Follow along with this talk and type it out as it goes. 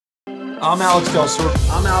I'm Alex Del Soro.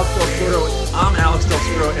 I'm Alex Del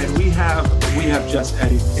Soro, and we have Jess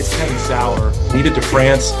Eddy. It's Kevin Sauer. Nita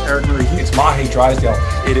DeFrance. Eric Murray. It's Mahe Drysdale.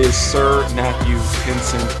 It is Sir Matthew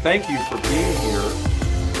Henson. Thank you for being here.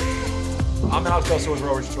 I'm Alex Del Soro with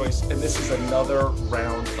Rower's Choice, and this is another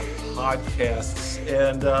round of podcasts.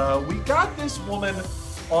 And we got this woman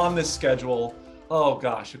on the schedule, oh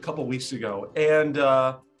gosh, a couple weeks ago. And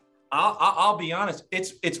I'll be honest,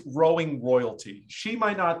 it's rowing royalty. She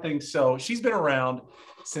might not think so. She's been around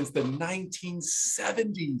since the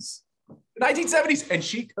 1970s. And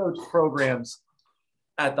she coached programs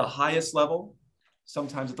at the highest level,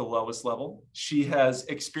 sometimes at the lowest level. She has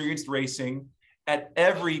experienced racing at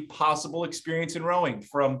every possible experience in rowing,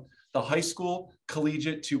 from the high school,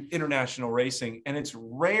 collegiate to international racing. And it's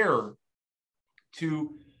rare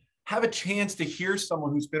to have a chance to hear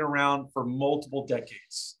someone who's been around for multiple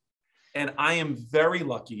decades. And I am very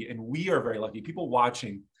lucky, and we are very lucky. People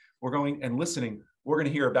watching, we're going and listening, we're going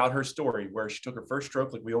to hear about her story, where she took her first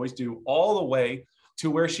stroke, like we always do, all the way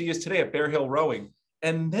to where she is today at Bear Hill Rowing.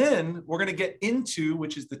 And then we're going to get into,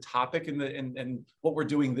 which is the topic and what we're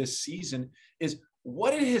doing this season, is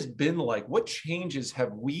what it has been like. What changes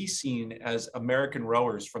have we seen as American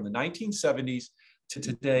rowers from the 1970s to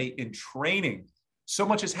today in training? So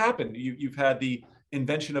much has happened. You've had the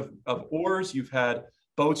invention of oars. You've had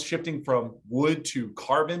boats shifting from wood to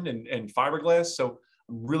carbon and fiberglass. So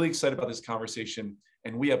I'm really excited about this conversation.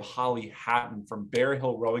 And we have Holly Hatton from Bear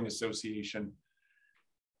Hill Rowing Association.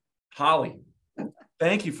 Holly,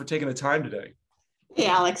 thank you for taking the time today. Hey,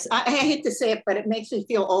 Alex, I hate to say it, but it makes me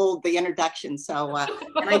feel old, the introduction. So,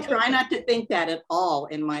 and I try not to think that at all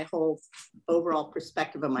in my whole overall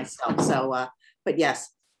perspective of myself. So, but yes,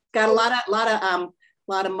 got a lot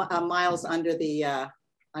of miles under the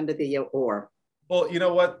oar. Well, you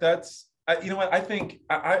know what? I think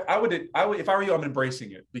I would, if I were you, I'm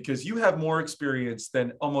embracing it, because you have more experience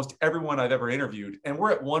than almost everyone I've ever interviewed. And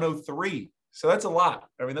we're at 103. So that's a lot.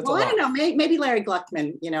 I mean, that's a lot. I don't know. Maybe Larry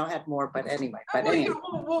Gluckman, had more, but anyway.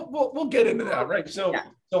 We'll get into that, right? So, yeah.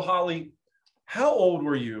 So Holly, how old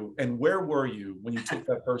were you and where were you when you took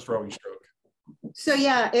that first rowing stroke? So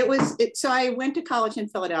yeah, so I went to college in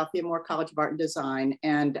Philadelphia, Moore College of Art and Design.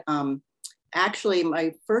 And actually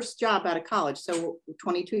my first job out of college, so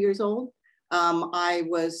 22 years old, I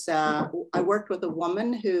worked with a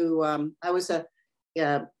woman who, I was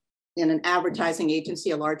in an advertising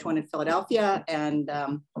agency, a large one in Philadelphia, and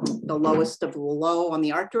the lowest of the low on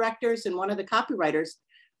the art directors. And one of the copywriters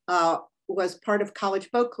was part of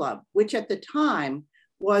College Boat Club, which at the time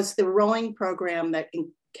was the rowing program that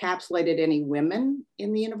encapsulated any women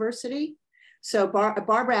in the university. So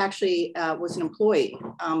Barbara actually was an employee,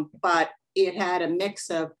 but it had a mix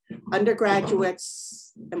of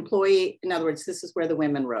undergraduates, employee. In other words, this is where the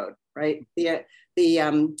women rowed, right? The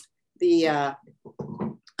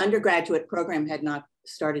undergraduate program had not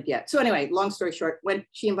started yet. So anyway, long story short, when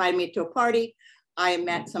she invited me to a party, I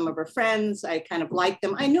met some of her friends. I kind of liked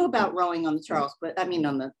them. I knew about rowing on the Charles, but I mean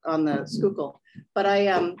on the Schuylkill, but I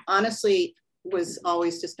honestly was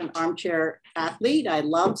always just an armchair athlete. I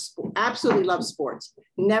absolutely loved sports.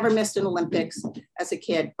 Never missed an Olympics as a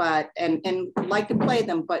kid, and liked to play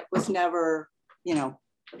them, but was never,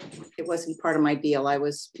 it wasn't part of my deal. I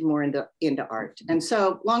was more into art. And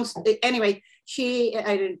so anyway,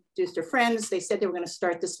 I introduced her friends. They said they were going to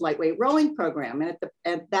start this lightweight rowing program. And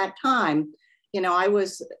at that time, I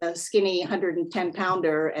was a skinny 110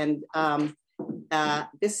 pounder. And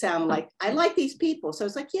this sounded like, I like these people. So I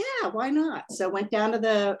was like, yeah, why not? So I went down to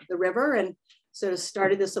the river and sort of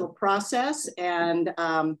started this little process. And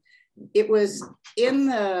it was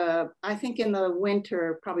I think in the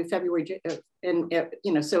winter, probably February,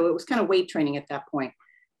 so it was kind of weight training at that point.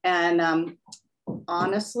 And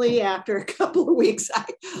honestly, after a couple of weeks,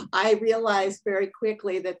 I realized very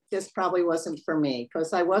quickly that this probably wasn't for me,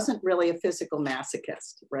 because I wasn't really a physical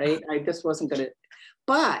masochist, right? I just wasn't good at it.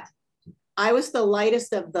 But I was the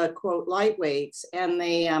lightest of the quote lightweights, and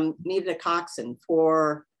they needed a coxswain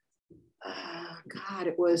for,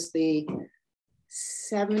 it was the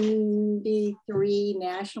 73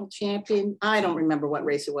 national champion. I don't remember what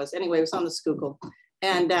race it was. Anyway, it was on the Schuylkill.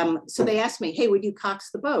 And so they asked me, hey, would you cox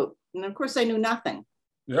the boat? And of course I knew nothing.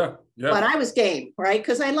 Yeah. But I was game, right?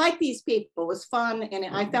 Because I liked these people. It was fun. And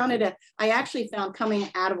I actually found coming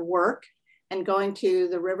out of work and going to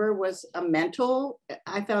the river was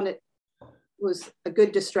I found it was a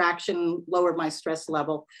good distraction, lowered my stress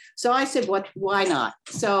level. So I said, why not?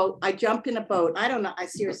 So I jumped in a boat. I don't know. I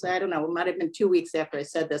don't know. It might've been 2 weeks after I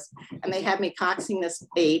said this. And they had me coxing this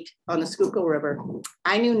 8 on the Schuylkill River.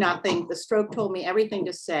 I knew nothing. The stroke told me everything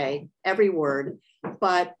to say, every word.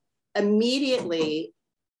 But immediately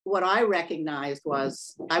what I recognized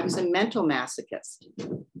was I was a mental masochist.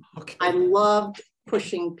 Okay. I loved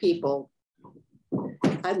pushing people.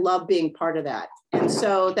 I loved being part of that. And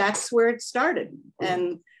so that's where it started.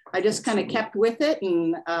 And I just kind of kept with it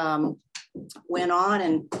and went on,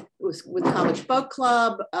 and it was with College Boat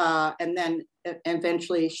Club, and then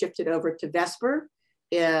eventually shifted over to Vesper.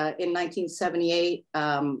 In 1978,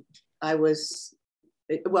 I was,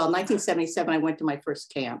 well, 1977, I went to my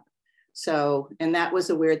first camp. So, and that was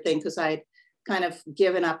a weird thing because I'd kind of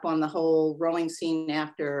given up on the whole rowing scene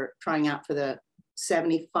after trying out for the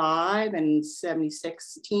 75 and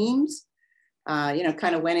 76 teams. You know,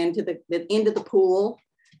 kind of went into the pool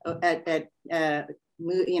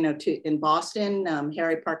in Boston.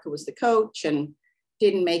 Harry Parker was the coach and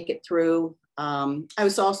didn't make it through. I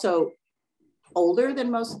was also older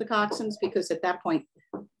than most of the coxswains because at that point,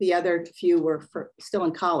 the other few were still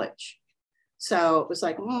in college. So it was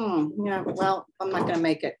like, yeah, well, I'm not going to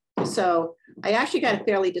make it. So I actually got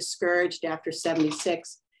fairly discouraged after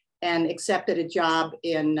 76 and accepted a job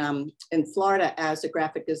in Florida as a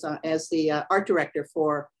graphic design, as the art director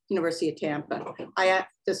for University of Tampa.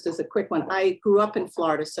 Just as a quick one, I grew up in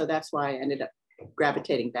Florida, so that's why I ended up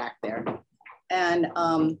gravitating back there. And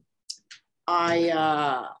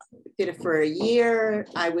I did it for a year.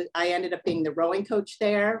 I ended up being the rowing coach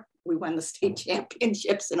there. We won the state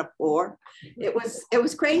championships in a 4. It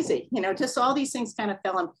was crazy, you know. Just all these things kind of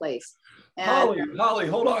fell in place. And, Holly,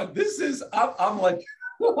 hold on. This is I'm like,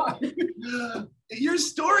 your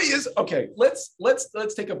story is okay. Let's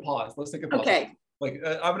take a pause. Let's take a pause. Okay. Like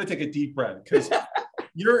I'm going to take a deep breath because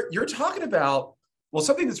you're talking about, well,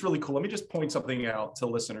 something that's really cool. Let me just point something out to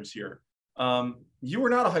listeners here. You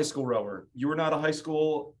were not a high school rower. You were not a high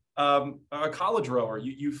school, a college rower.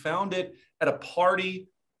 You found it at a party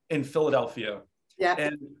in Philadelphia.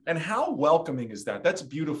 Yeah. And how welcoming is that? That's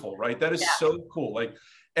beautiful, right? That is so cool. Like,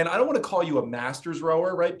 and I don't want to call you a master's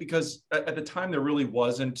rower, right? Because at the time there really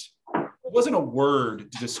wasn't a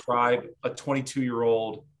word to describe a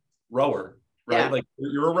 22-year-old rower, right? Yeah. Like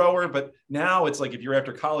you're a rower, but now it's like if you're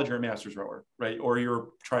after college, you're a master's rower, right? Or you're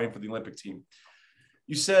trying for the Olympic team.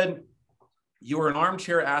 You said you were an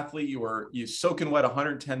armchair athlete. You soaking wet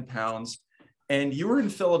 110 pounds, and you were in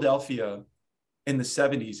Philadelphia in the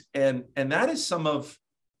 70s. And that is some of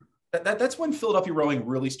that's when Philadelphia rowing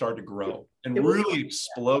really started to grow and really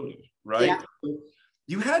exploded, right? Yeah.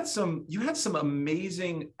 You had some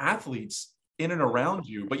amazing athletes in and around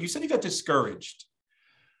you, but you said you got discouraged.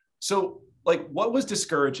 So like, what was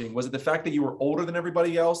discouraging? Was it the fact that you were older than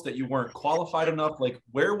everybody else, that you weren't qualified enough? Like,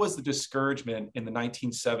 where was the discouragement in the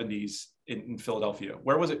 1970s in Philadelphia?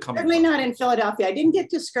 Where was it coming from? Certainly not in Philadelphia. I didn't get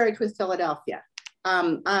discouraged with Philadelphia.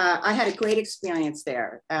 I had a great experience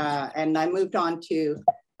there, and I moved on to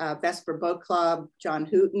Vesper Boat Club, John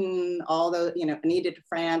Hooton, all the, Anita de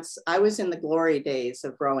France. I was in the glory days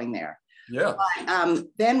of rowing there. Yeah. But,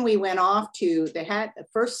 then we went off they had the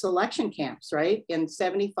first selection camps, right, in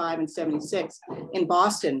 75 and 76 in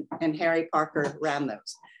Boston, and Harry Parker ran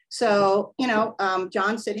those. So,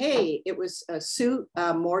 John said, hey, it was Sue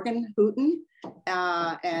Morgan Hooton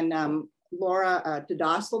and Laura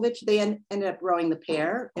Dodoslovich. They ended up rowing the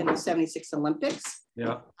pair in the 76 Olympics.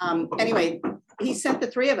 Yeah. Anyway, he sent the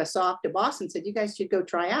 3 of us off to Boston, said, you guys should go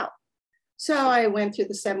try out. So I went through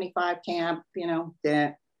the 75 camp,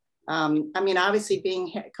 obviously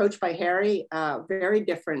being coached by Harry, very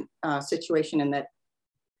different situation in that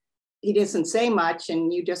he doesn't say much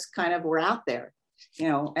and you just kind of were out there,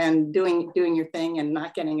 and doing your thing and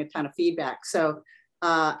not getting a ton of feedback. So,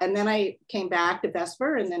 and then I came back to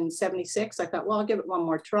Vesper, and then in 76, I thought, well, I'll give it one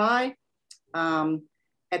more try.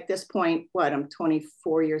 At this point, I'm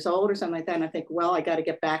 24 years old or something like that. And I think, well, I got to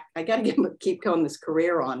get back. I got to keep going this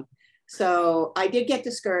career on. So I did get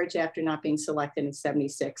discouraged after not being selected in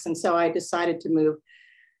 76. And so I decided to move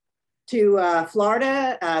to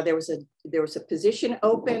Florida. There was a position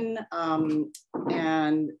open,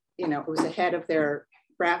 and it was the head of their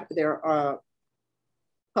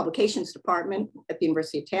publications department at the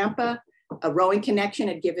University of Tampa. A rowing connection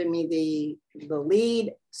had given me the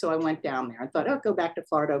lead, so I went down there. I thought, oh, go back to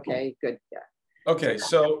Florida. Okay, good. Yeah. Okay,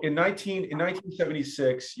 so in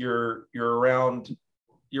 1976, you're around.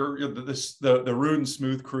 You're the Rudin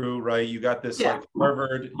Smooth crew, right? You got this like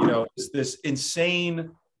Harvard, this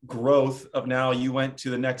insane growth of now you went to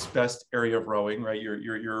the next best area of rowing, right?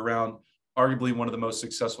 You're around arguably one of the most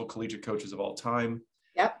successful collegiate coaches of all time.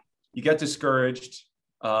 Yep. You get discouraged.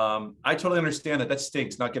 I totally understand that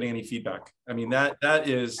stinks, not getting any feedback. I mean, that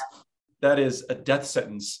is a death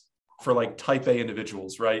sentence for like type A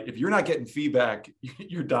individuals, right? If you're not getting feedback,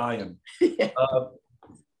 you're dying. Yeah.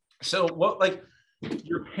 So what, like,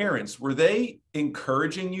 your parents, were they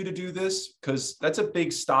encouraging you to do this? Because that's a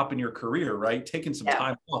big stop in your career, right? Taking some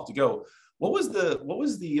time off to go. What was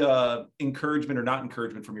the encouragement or not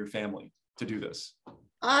encouragement from your family to do this?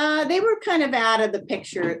 They were kind of out of the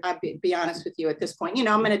picture. I'll be honest with you at this point. You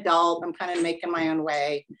know, I'm an adult. I'm kind of making my own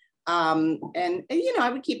way. And you know,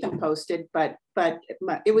 I would keep them posted, but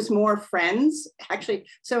it was more friends. Actually,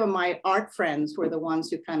 some of my art friends were the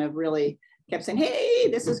ones who kind of really kept saying, "Hey,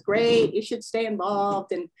 this is great. You should stay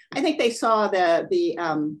involved." And I think they saw the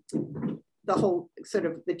whole sort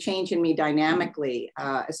of the change in me dynamically,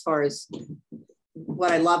 as far as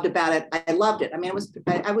what I loved about it. I loved it. I mean,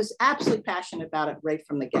 I was absolutely passionate about it right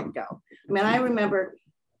from the get-go. I mean, I remember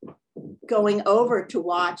going over to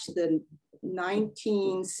watch the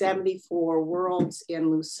 1974 Worlds in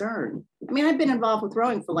Lucerne. I mean, I've been involved with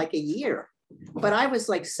rowing for like a year, but I was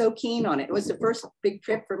like so keen on it. It was the first big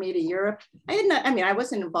trip for me to Europe. I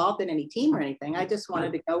wasn't involved in any team or anything. I just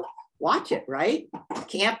wanted to go watch it, right?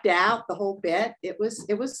 Camped out the whole bit. It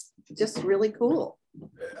was just really cool.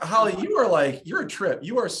 Holly, you're a trip.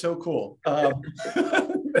 You are so cool.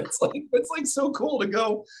 It's like so cool to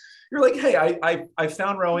go. You're like, hey, I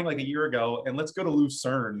found rowing like a year ago, and let's go to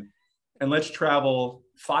Lucerne and let's travel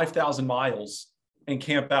 5,000 miles and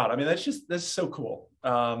camp out. I mean, that's so cool.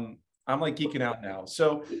 I'm like geeking out now.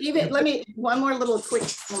 So one more little quick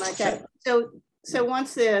one like that. So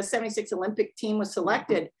once the 76 Olympic team was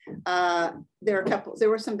selected, there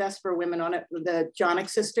were some Vesper women on it, the Jonick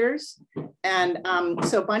sisters. And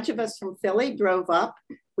so a bunch of us from Philly drove up.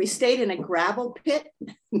 We stayed in a gravel pit.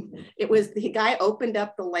 The guy opened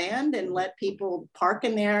up the land and let people park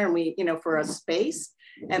in there, and we, you know, for a space.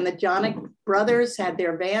 And the Jonick brothers had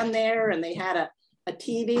their van there, and they had a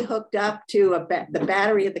TV hooked up to the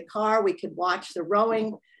battery of the car. We could watch the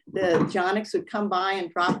rowing. The Jonicks would come by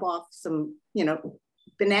and drop off some, you know,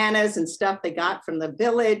 bananas and stuff they got from the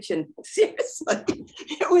village. And seriously,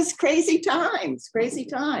 it was crazy times.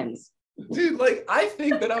 Dude, like, I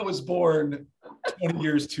think that I was born 20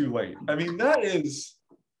 years too late. I mean, that is,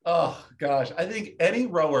 oh gosh, I think any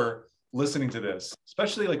rower listening to this,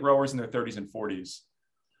 especially like rowers in their 30s and 40s,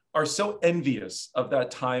 are so envious of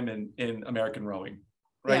that time in American rowing,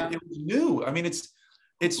 right? Yeah. It was new. I mean,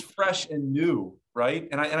 it's fresh and new, right?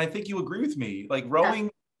 And I think you agree with me. Like,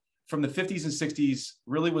 rowing from the 50s and 60s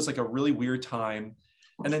really was like a really weird time.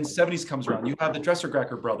 And then 70s comes around. You have the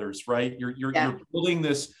Dresser-Gracker brothers, right? You're building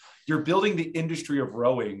this. You're building the industry of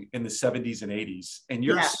rowing in the 70s and 80s, and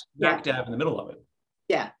you're smack dab in the middle of it.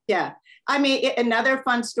 Yeah. I mean, another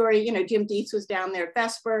fun story, you know, Jim Dietz was down there at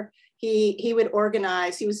Vesper. He would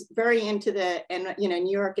organize. He was very into the, and you know,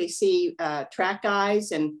 New York AC track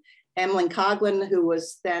guys, and Emlyn Coughlin, who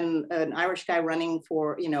was then an Irish guy running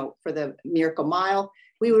for the Miracle Mile.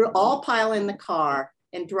 We would all pile in the car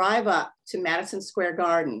and drive up to Madison Square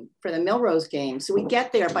Garden for the Millrose game. So we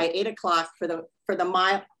get there by 8 o'clock for the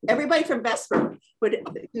mile. Everybody from Vesper would,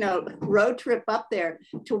 you know, road trip up there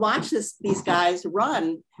to watch these guys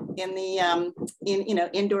run in the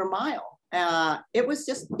indoor mile. It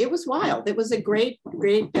was wild. It was a great,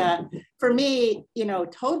 for me, you know,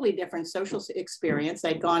 totally different social experience.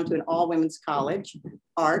 I'd gone to an all women's college,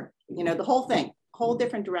 art, you know, the whole thing, whole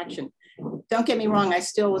different direction. Don't get me wrong, I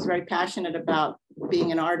still was very passionate about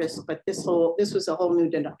being an artist, but this was a whole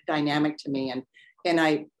new dynamic to me, and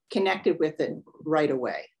I connected with it right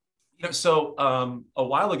away. You know, so a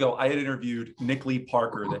while ago, I had interviewed Nick Lee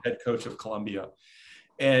Parker, the head coach of Columbia,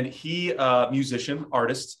 and he, musician,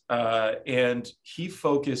 artist, and he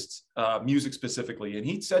focused music specifically. And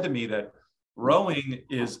he said to me that rowing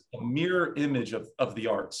is a mirror image of the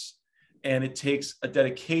arts. And it takes a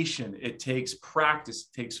dedication, it takes practice,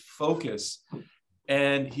 it takes focus.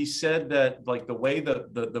 And he said that, like, the way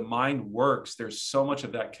the mind works, there's so much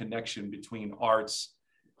of that connection between arts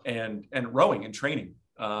and rowing and training.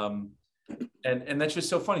 And that's just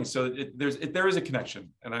so funny. So there is a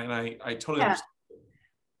connection, and I totally understand.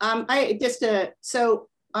 So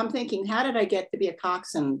I'm thinking, how did I get to be a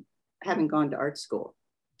coxswain having gone to art school?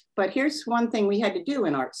 But here's one thing we had to do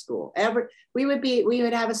in art school. We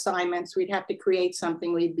would have assignments. We'd have to create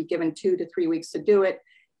something. We'd be given 2 to 3 weeks to do it.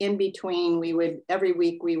 In between, every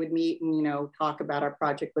week we would meet and, you know, talk about our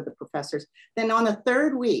project with the professors. Then on the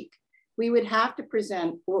 3rd week, we would have to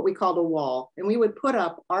present what we called a wall, and we would put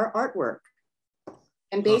up our artwork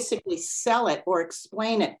and basically sell it or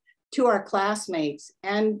explain it to our classmates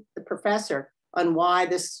and the professor on why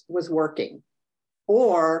this was working,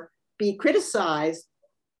 or be criticized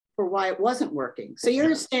for why it wasn't working. So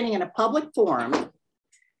you're standing in a public forum,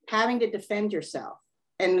 having to defend yourself.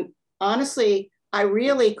 And honestly, I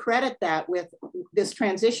really credit that with this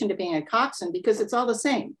transition to being a coxswain, because it's all the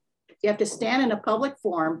same. You have to stand in a public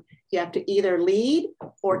forum. You have to either lead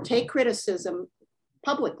or take criticism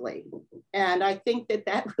publicly. And I think that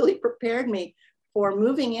that really prepared me for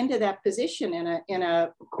moving into that position in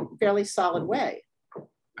a fairly solid way.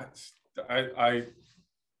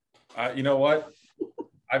 You know what?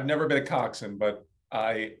 I've never been a coxswain, but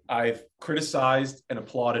I've criticized and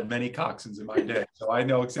applauded many coxswains in my day. So I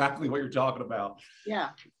know exactly what you're talking about. Yeah.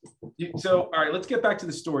 So, all right, let's get back to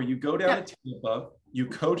the story. You go down to Tampa, you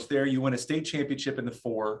coach there, you win a state championship in the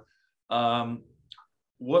 4. Where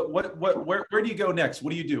do you go next?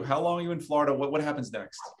 What do you do? How long are you in Florida? What happens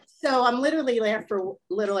next? So I'm literally there for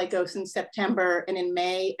Little Lake Oaks in September, and in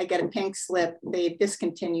May I get a pink slip. They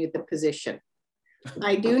discontinued the position.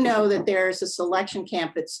 I do know that there's a selection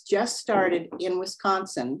camp that's just started in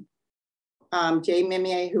Wisconsin. Jay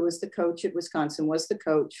Mimier, who was the coach at Wisconsin, was the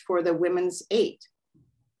coach for the women's 8.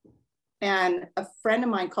 And a friend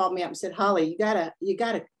of mine called me up and said, Holly, you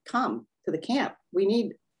gotta come to the camp. We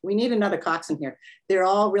need another coxswain here. They're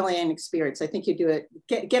all really inexperienced. I think you do it.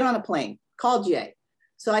 Get on a plane. Call Jay.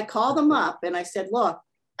 So I called him up and I said, look,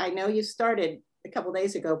 I know you started a couple of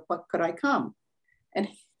days ago, but could I come? And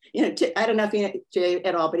I don't know if you know Jay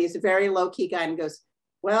at all, but he's a very low key guy and goes,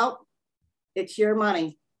 well, it's your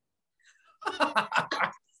money.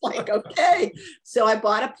 Like, okay. So I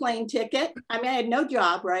bought a plane ticket. I mean, I had no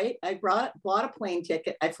job, right? I bought a plane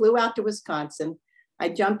ticket. I flew out to Wisconsin. I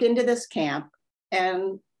jumped into this camp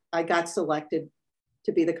and I got selected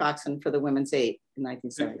to be the coxswain for the women's 8 in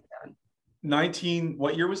 1977.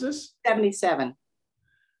 What year was this? 77.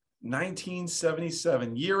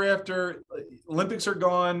 1977, year after Olympics are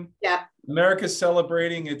gone. Yeah. America's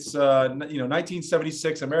celebrating. It's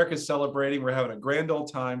 1976. America's celebrating. We're having a grand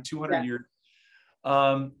old time. 200 years.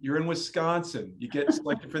 You're in Wisconsin. You get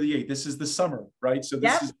selected for the 8. This is the summer, right? So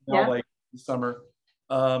this is now like the summer.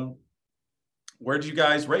 Where did you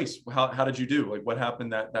guys race? How did you do? Like, what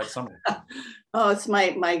happened that summer? Oh, it's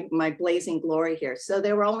my blazing glory here. So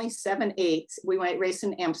there were only 7 8s. We went race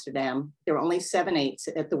in Amsterdam. There were only 7 8s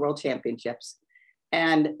at the World Championships.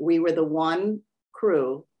 And we were the one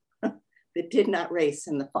crew that did not race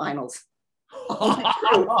in the finals.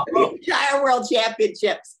 The entire World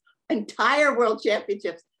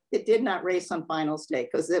Championships that did not race on finals day,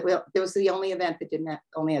 because it was the only event that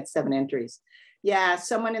only had 7 entries. Yeah,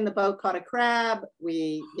 someone in the boat caught a crab.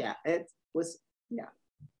 It was.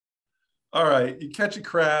 All right, you catch a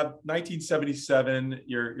crab, 1977.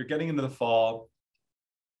 You're getting into the fall.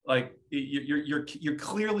 Like you're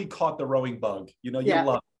clearly caught the rowing bug. You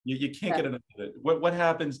love it. You can't get enough of it. What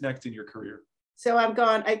happens next in your career? So I'm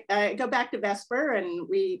going. I go back to Vesper, and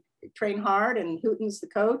we train hard. And Houghton's the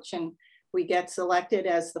coach, and we get selected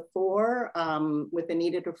as the 4 with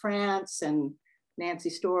Anita de France and Nancy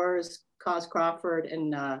Storrs, Cos Crawford,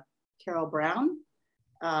 and Carol Brown.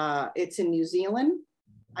 It's in New Zealand.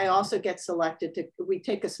 I also get selected we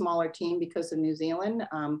take a smaller team because of New Zealand,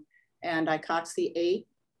 and I cox the 8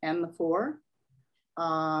 and the 4.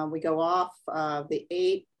 We go off, the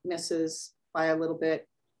 8 misses by a little bit,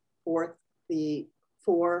 4th, the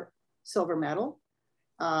 4 silver medal.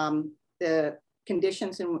 The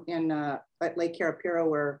conditions at Lake Carapiro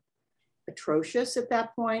were atrocious at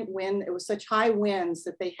that point. It was such high winds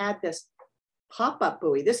that they had this pop-up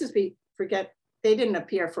buoy. They didn't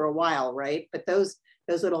appear for a while, right? But those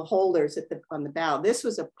little holders on the bow. This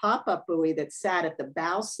was a pop-up buoy that sat at the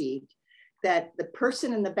bow seat that the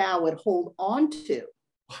person in the bow would hold on to,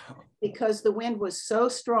 because the wind was so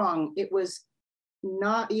strong. You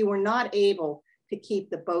were not able to keep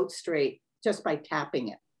the boat straight just by tapping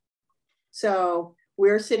it. So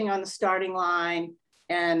we're sitting on the starting line,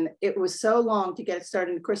 and it was so long to get it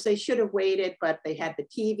started. Of course, they should have waited, but they had the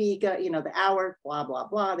TV go, the hour, blah, blah,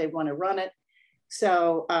 blah. They want to run it.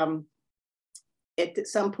 So at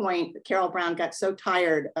some point, Carol Brown got so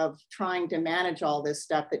tired of trying to manage all this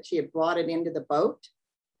stuff that she had brought the buoy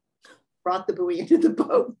into the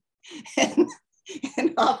boat, and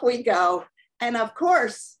off we go. And of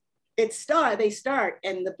course, they start,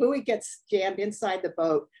 and the buoy gets jammed inside the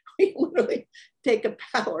boat. We literally take a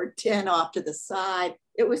power 10 off to the side.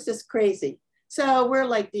 It was just crazy. So we're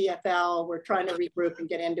like DFL, we're trying to regroup and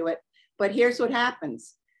get into it. But here's what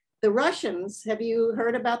happens. The Russians, have you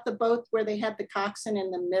heard about the boat where they had the coxswain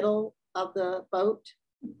in the middle of the boat?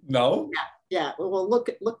 No. Yeah. Well,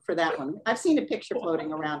 look for that one. I've seen a picture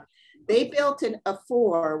floating around. They built a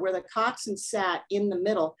 4 where the coxswain sat in the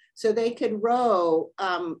middle, so they could row.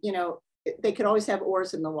 They could always have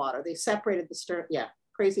oars in the water. They separated the stern. Yeah,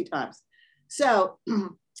 crazy times. So,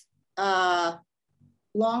 the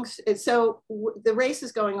race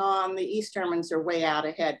is going on. The East Germans are way out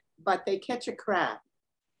ahead, but they catch a crab,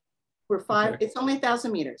 We're five, it's only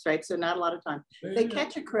 1,000 meters, right? So not a lot of time. They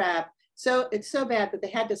catch a crab. So it's so bad that they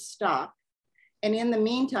had to stop. And in the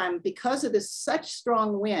meantime, because of this such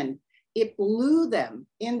strong wind, it blew them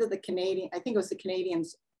into the Canadian, I think it was the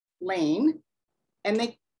Canadians' lane, and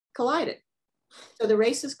they collided. So the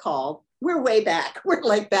race is called. We're way back. We're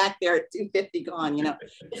like back there at 250 gone, you know,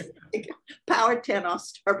 power 10 off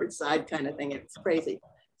starboard side kind of thing. It's crazy.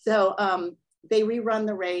 So they rerun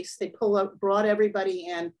the race. They brought everybody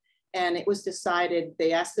in, and it was decided,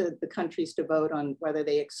 they asked the countries to vote on whether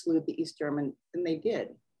they exclude the East German, and they did.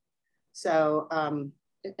 So am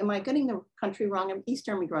I getting the country wrong? East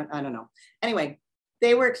Germany, I don't know. Anyway,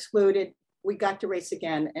 they were excluded. We got to race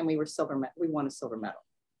again, and we were we won a silver medal.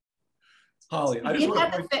 Holly,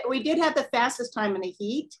 we did have the fastest time in the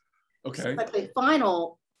heat. Okay. But the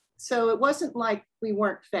final, so it wasn't like we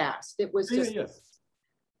weren't fast. It was just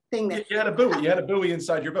thing that you had a buoy. You had a buoy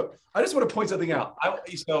inside your boat. I just want to point something out.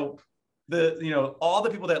 So all the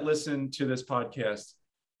people that listen to this podcast,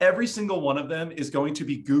 every single one of them is going to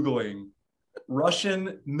be Googling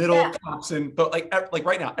Russian middle coxswain, but like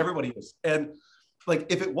right now, everybody is. And like,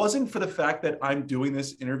 if it wasn't for the fact that I'm doing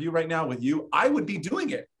this interview right now with you, I would be doing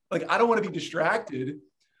it. Like, I don't want to be distracted,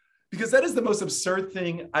 because that is the most absurd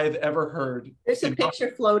thing I've ever heard. There's a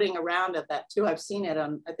picture floating around of that too. I've seen it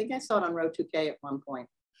on, I think I saw it on Road 2K at one point.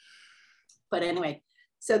 But anyway,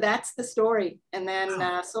 so that's the story. And then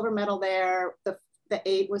silver medal there. The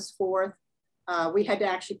 8 was 4th. We had to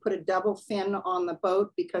actually put a double fin on the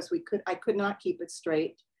boat because I could not keep it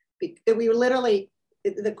straight. We were literally,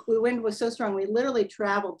 the wind was so strong, we literally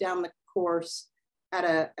traveled down the course at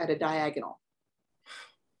a diagonal.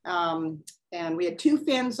 And we had 2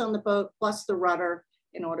 fins on the boat plus the rudder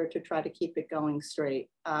in order to try to keep it going straight.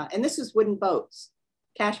 And this is wooden boats,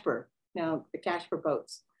 Casper, the Casper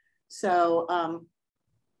boats. So,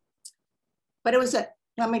 but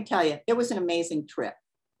let me tell you, it was an amazing trip.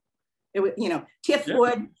 It was, Tiff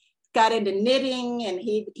Wood got into knitting, and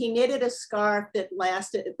he knitted a scarf that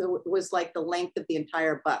was like the length of the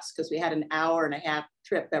entire bus, because we had an 1.5-hour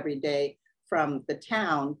trip every day from the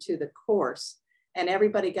town to the course. And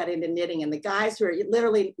everybody got into knitting, and the guys were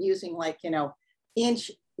literally using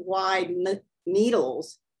inch wide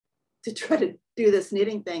needles to try to do this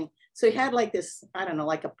knitting thing. So he had like this, I don't know,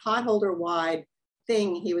 like a potholder wide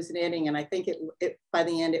thing he was knitting. And I think it by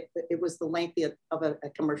the end, it was the length of a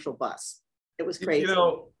commercial bus. It was crazy.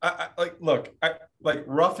 Like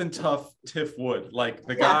rough and tough Tiff Wood, like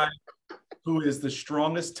the guy who is the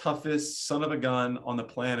strongest, toughest son of a gun on the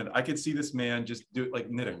planet. I could see this man just do it, like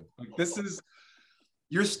knitting. Like, this is,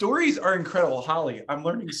 your stories are incredible, Holly. I'm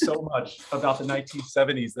learning so much about the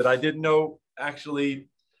 1970s that I didn't know actually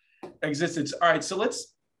existed. All right, so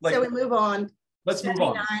we move on. Let's move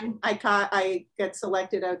on. I got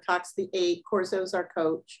selected. I coxed the 8. Corzo's our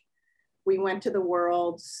coach. We went to the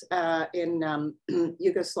Worlds in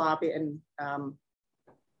Yugoslavia and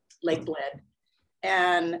Lake Bled,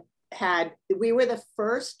 and we were the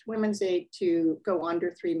first women's 8 to go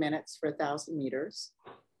under 3 minutes for 1,000 meters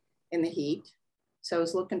in the heat. So it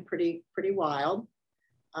was looking pretty wild.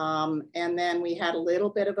 And then we had a little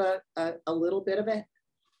bit of a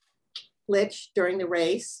glitch during the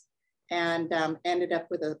race, and ended up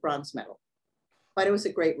with a bronze medal. But it was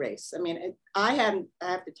a great race. I mean, I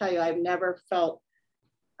have to tell you, I've never felt,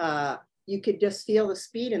 you could just feel the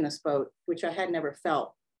speed in this boat, which I had never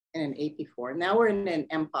felt in an 8 before. Now we're in an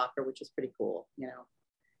Empacher, which is pretty cool,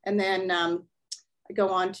 And then I go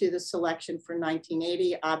on to the selection for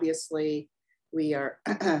 1980. Obviously, we are,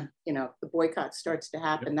 the boycott starts to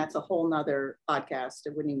happen. That's a whole nother podcast.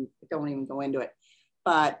 Don't even go into it.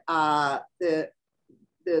 But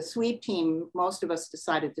the sweep team, most of us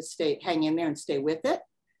decided to hang in there and stay with it,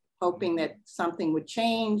 hoping that something would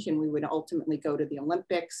change and we would ultimately go to the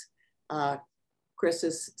Olympics. Chris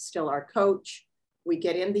is still our coach. We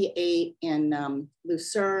get in the 8 in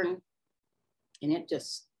Lucerne, and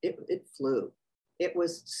it flew.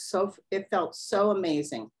 It felt so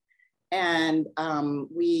amazing. And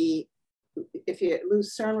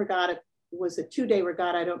Lucerne regatta was a 2-day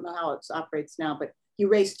regatta. I don't know how it operates now, but you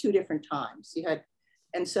race 2 different times.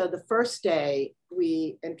 And so the first day,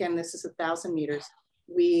 again, this is 1,000 meters,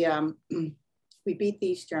 we beat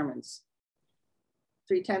these Germans.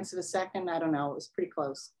 0.3 of a second, I don't know, it was pretty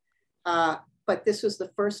close. But this was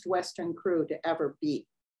the first Western crew to ever beat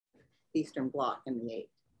Eastern Bloc in the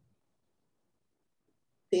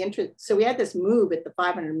 8. So we had this move at the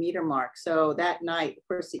 500 meter mark. So that night, of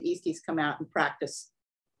course, the Easties come out and practice.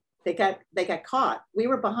 They got caught. We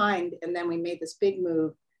were behind, and then we made this big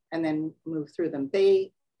move and then moved through them.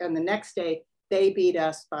 And the next day, they beat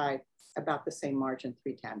us by about the same margin,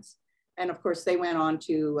 0.3. And of course, they went on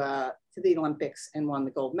to to the Olympics and won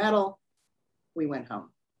the gold medal. We went home.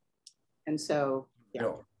 And so,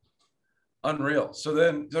 yeah. Unreal. So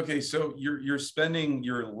then, okay, so you're spending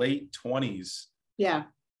your late 20s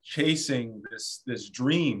chasing this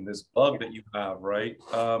dream, this bug that you have, right?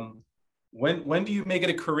 When do you make it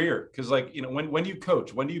a career? Because like, you know, when do you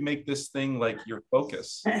coach? When do you make this thing like your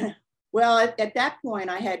focus? Well, at that point,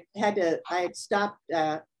 I had stopped.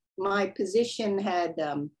 My position had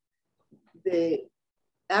the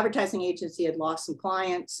advertising agency had lost some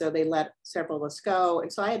clients, so they let several of us go.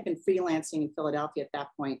 And so I had been freelancing in Philadelphia at that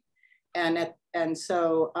point. And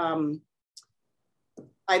so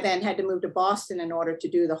I then had to move to Boston in order to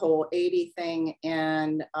do the whole 80 thing,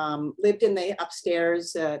 and lived in the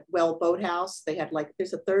upstairs Well Boathouse. They had like,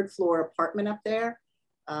 there's a 3rd floor apartment up there.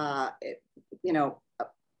 You know,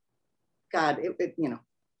 God, you know,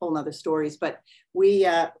 whole nother stories, but we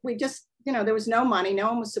just, you know, there was no money, no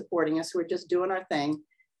one was supporting us. We were just doing our thing.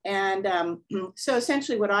 And so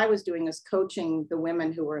essentially what I was doing is coaching the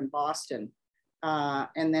women who were in Boston.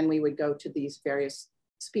 And then we would go to these various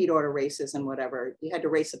speed order races and whatever. You had to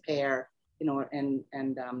race a pair, you know,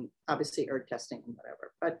 and obviously erg testing and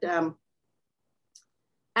whatever. But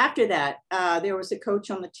after that, there was a coach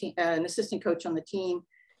on the team, an assistant coach on the team,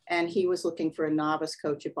 and he was looking for a novice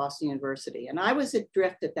coach at Boston University. And I was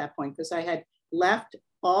adrift at that point because I had left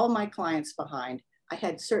all my clients behind. I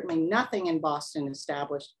had certainly nothing in Boston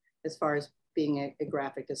established as far as being a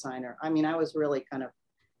graphic designer. I mean, I was really kind of,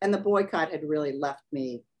 and the boycott had really left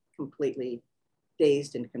me completely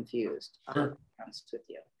dazed and confused, to be honest with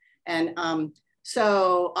you. And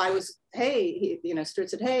so I was, hey, you know, Stuart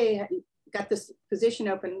said, hey, got this position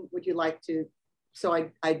open, would you like to? So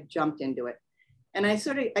I jumped into it. And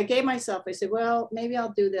I gave myself, I said, well, maybe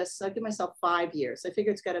I'll do this. I'll give myself 5 years. I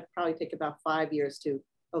figure it's got to probably take about 5 years to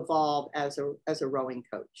evolve as a rowing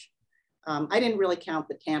coach. I didn't really count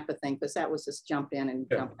the Tampa thing because that was just jump in and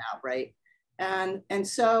jump out, right? And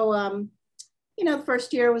so, you know, the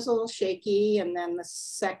first year was a little shaky, and then the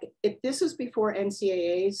second, this was before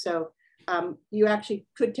NCAA, so you actually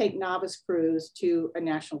could take novice crews to a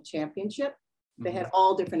national championship. They had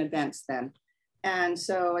all different events then. And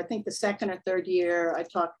so I think the second or third year, I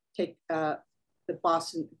take the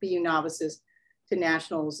Boston BU novices to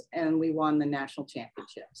nationals, and we won the national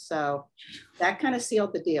championship. So that kind of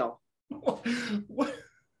sealed the deal.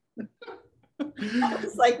 I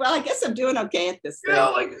was like, well, I guess I'm doing okay at this thing. Yeah,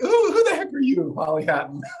 like who the heck are you, Holly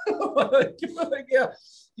Hatton?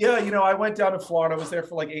 Yeah, you know, I went down to Florida. I was there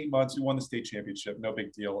for like 8 months. We won the state championship, no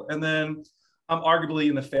big deal. And then I'm arguably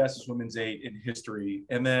in the fastest women's 8 in history.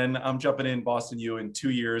 And then I'm jumping in Boston U, and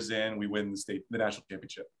 2 years in, we win the national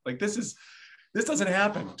championship. Like this doesn't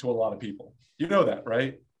happen to a lot of people. You know that,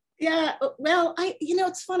 right? Yeah, well, you know,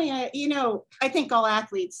 it's funny. I think all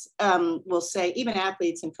athletes will say, even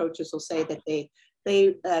athletes and coaches will say that they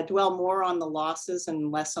dwell more on the losses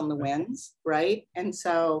and less on the wins, right? And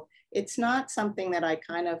so it's not something that I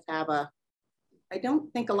kind of have I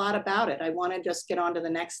don't think a lot about it. I want to just get on to the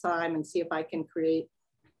next time and see if I can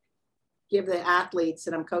give the athletes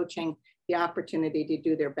that I'm coaching the opportunity to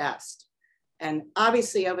do their best. And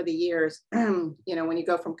obviously over the years, you know, when you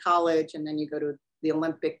go from college and then you go to the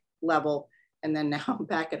Olympic level, and then now I'm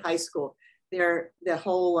back at high school, the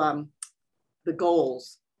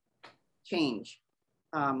goals change.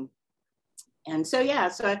 And so, yeah,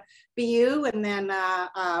 so BU, and then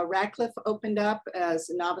Radcliffe opened up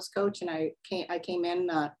as a novice coach, and I came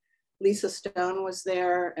in, Lisa Stone was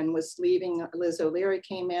there and was leaving, Liz O'Leary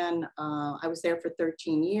came in. I was there for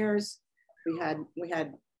 13 years. We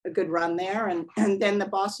had a good run there. And then the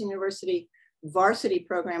Boston University varsity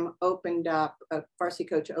program opened up, varsity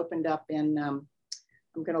coach opened up in, I'm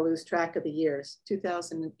going to lose track of the years,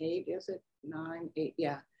 2008, is it? 9, 8,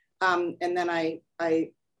 yeah. And then I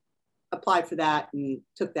applied for that and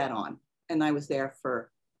took that on. And I was there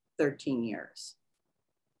for 13 years.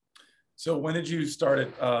 So when did you start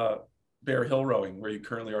at Bear Hill Rowing, where you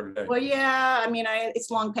currently are today? Well, yeah, I mean,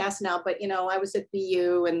 it's long past now, but, you know, I was at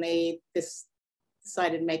BU, and they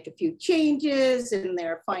decided to make a few changes in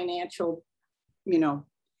their financial, you know,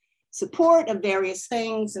 support of various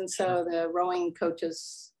things. And so the rowing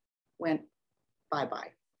coaches went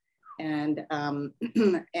bye-bye. And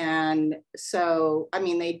and so, I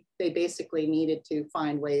mean, they basically needed to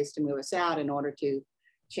find ways to move us out in order to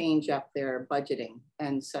change up their budgeting.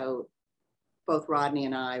 And so both Rodney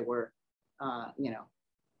and I were, you know,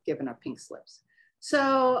 given our pink slips.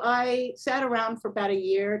 So I sat around for about a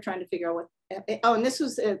year trying to figure out what, oh, and this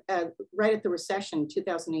was right at the recession,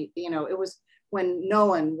 2008, you know, it was when no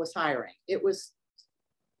one was hiring. It was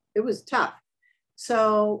tough.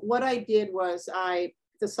 So what I did was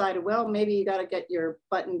decided, well, maybe you got to get your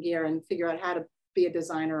butt in gear and figure out how to be a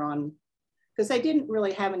designer on, because I didn't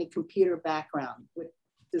really have any computer background with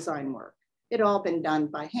design work. It all been done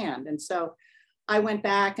by hand. And so I went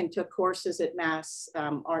back and took courses at Mass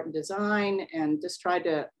Art and Design and just tried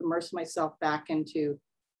to immerse myself back into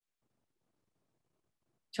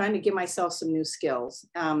trying to give myself some new skills.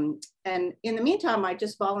 And in the meantime, I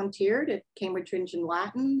just volunteered at Cambridge Fringe and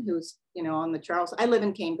Latin, who's, you know, on the Charles. I live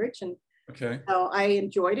in Cambridge, and so I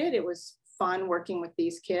enjoyed it. It was fun working with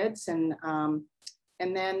these kids. And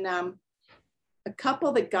then a couple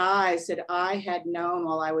of the guys that I had known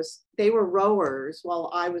they were rowers while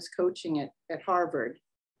I was coaching at Harvard.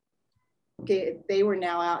 They were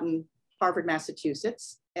now out in Harvard,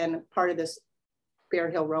 Massachusetts, and part of this Bear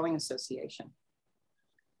Hill Rowing Association.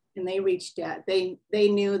 And they reached out, they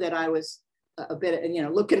knew that I was a bit, you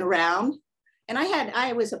know, looking around. And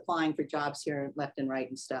I was applying for jobs here left and right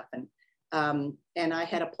and stuff. And I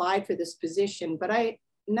had applied for this position, but I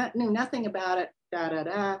knew nothing about it,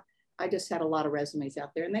 I just had a lot of resumes out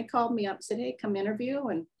there, and they called me up and said, hey, come interview.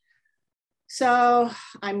 And so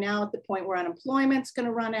I'm now at the point where unemployment's going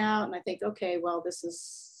to run out. And I think, okay, well,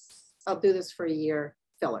 I'll do this for a year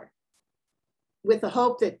filler, with the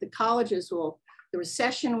hope that the colleges the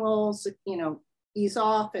recession will, you know, ease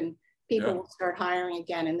off and people will start hiring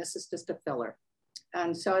again. And this is just a filler.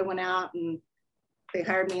 And so I went out and they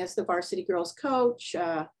hired me as the varsity girls coach.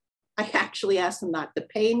 I actually asked them not to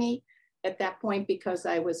pay me at that point because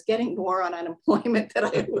I was getting more on unemployment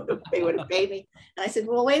than they would have paid me. And I said,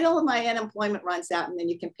 well, wait till my unemployment runs out and then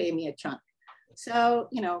you can pay me a chunk. So,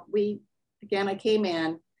 you know, I came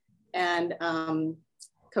in and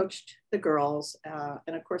coached the girls.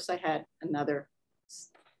 And of course I had another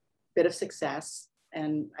bit of success.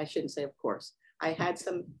 And I shouldn't say, of course, I had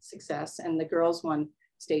some success, and the girls won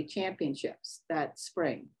state championships that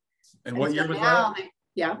spring. And what year was that?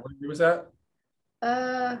 Yeah. What year was that?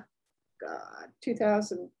 God,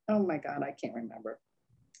 2000. Oh my God, I can't remember.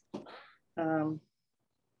 I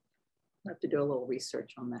have to do a little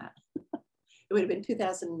research on that. It would have been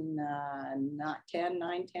 2010,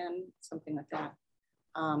 9, 10, something like that.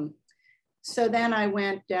 So then I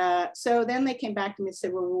went, so then they came back to me and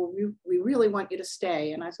said, well, we really want you to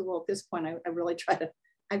stay. And I said, well, at this point, I really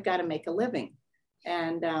I've got to make a living.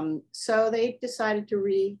 And so they decided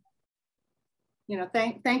to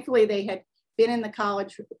thankfully they had been in the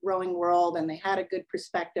college rowing world and they had a good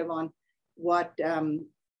perspective on what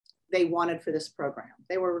they wanted for this program.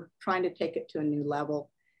 They were trying to take it to a new level.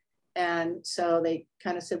 And so they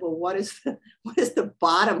kind of said, well, what is the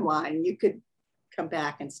bottom line? You could come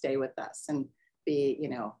back and stay with us and be, you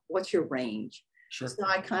know, what's your range? Sure. So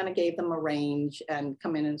I kind of gave them a range and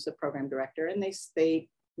come in as a program director, and they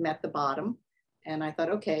met the bottom. And I thought,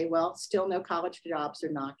 okay, well, still no college jobs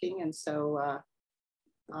are knocking. And so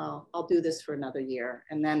I'll do this for another year.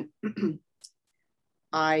 And then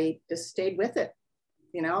I just stayed with it,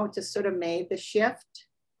 you know, just sort of made the shift.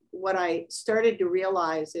 What I started to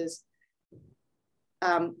realize is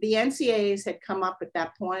the NCAAs had come up at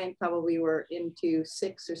that point, probably were into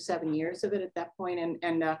 6 or 7 years of it at that point.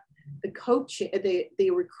 And the coach, the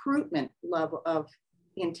recruitment level of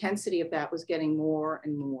the intensity of that was getting more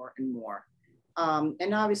and more and more.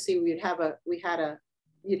 And obviously you'd have a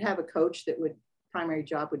coach that primary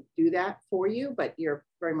job would do that for you, but you're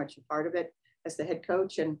very much a part of it as the head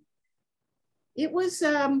coach. And it was,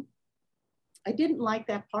 I didn't like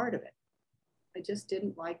that part of it. I just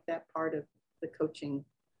didn't like that part of the coaching.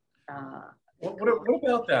 What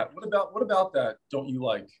about that? What about that don't you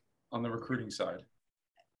like on the recruiting side?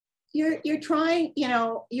 You're trying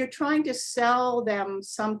to sell them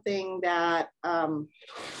something that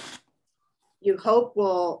you hope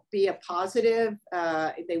will be a positive,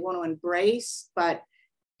 they want to embrace, but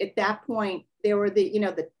at that point there were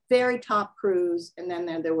the very top crews, and then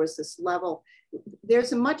there was this level.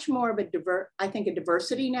 There's a much more of a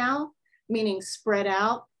diversity now, meaning spread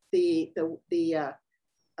out. The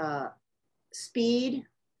speed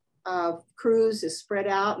of crews is spread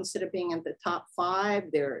out. Instead of being at the top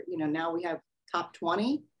 5, now we have top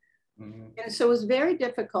 20. Mm-hmm. And so it was very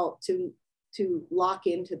difficult to lock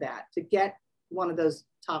into that, to get one of those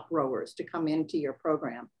top rowers to come into your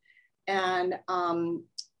program. And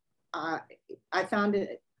I found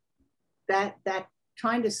it that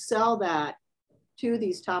trying to sell that to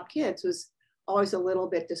these top kids was always a little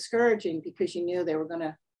bit discouraging, because you knew they were going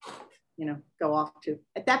to, go off to,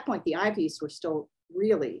 at that point, the Ivies were still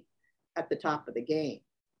really at the top of the game.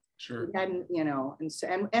 Sure. We hadn't,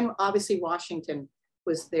 and obviously Washington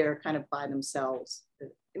was there kind of by themselves. I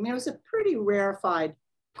mean, it was a pretty rarefied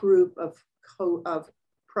group of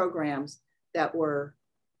programs that were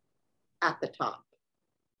at the top.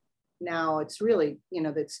 now it's really,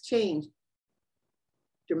 that's changed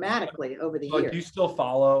dramatically over the Like, years. do you still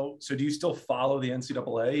follow the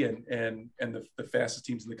NCAA and the fastest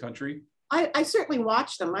teams in the country? I certainly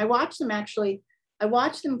watch them. I watch them actually. I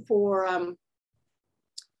watch them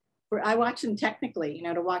I watch them technically,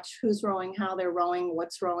 to watch who's rowing, how they're rowing,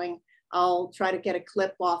 what's rowing. I'll try to get a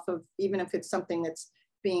clip off of, even if it's something that's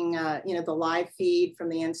being, the live feed from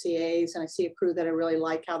the NCAAs, and I see a crew that I really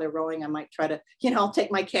like how they're rowing. I might try to, I'll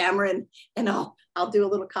take my camera and I'll do a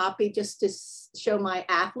little copy just to show my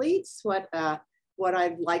athletes what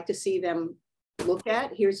I'd like to see them look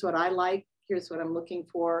at. Here's what I like. Here's what I'm looking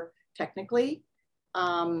for technically.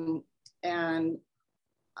 And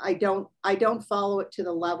I don't follow it to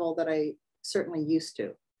the level that I certainly used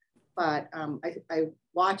to, but I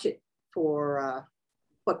watch it for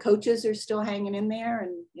what coaches are still hanging in there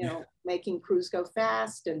and, making crews go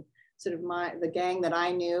fast, and sort of the gang that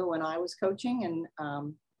I knew when I was coaching.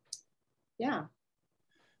 And yeah.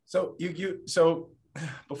 So so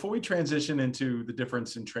before we transition into the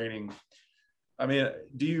difference in training, I mean,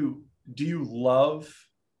 do you love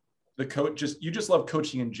the coach? You just love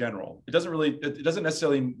coaching in general? It doesn't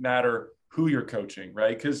necessarily matter who you're coaching,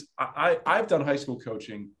 right? Because I've done high school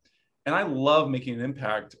coaching, and I love making an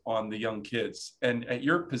impact on the young kids. And at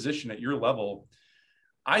your position, at your level,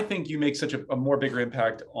 I think you make such a more bigger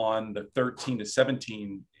impact on the 13 to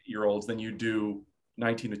 17-year-olds than you do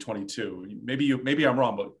 19 to 22. Maybe I'm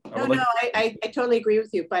wrong, but I totally agree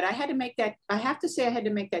with you. But I have to say I had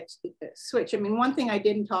to make that switch. I mean, one thing I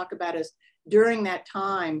didn't talk about is during that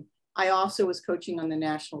time, I also was coaching on the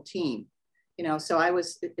national team. So I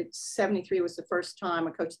was, 73 was the first time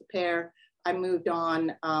I coached the pair. I moved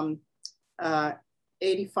on,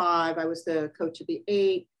 85, I was the coach of the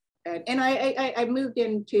 8. And I moved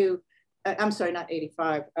into, I'm sorry, not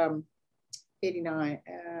 85, 89,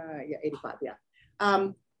 85, yeah.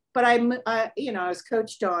 But I was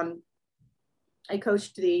coached I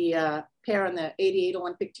coached the pair on the 88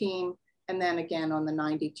 Olympic team, and then again on the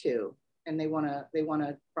 92, and they won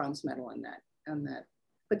a bronze medal in that.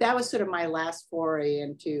 But that was sort of my last foray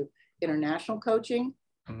into international coaching.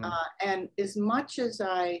 Mm-hmm. And as much as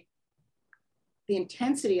the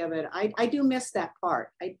intensity of it, I do miss that part.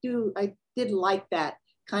 I did like that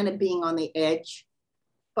kind of being on the edge.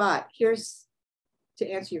 But here's to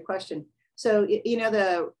answer your question. So,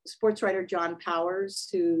 the sports writer, John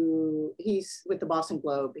Powers, he's with the Boston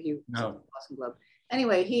Globe. Boston Globe.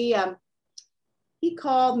 Anyway, he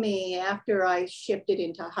called me after I shifted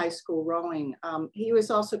into high school rowing. He was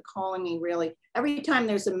also calling me really, every time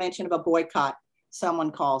there's a mention of a boycott,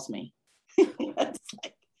 someone calls me.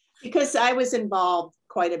 Because I was involved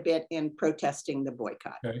quite a bit in protesting the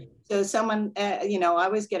boycott. Okay. So someone, I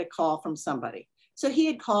always get a call from somebody. So he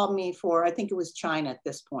had called me for, I think it was China at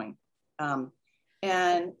this point.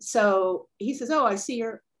 And so he says, "Oh, I see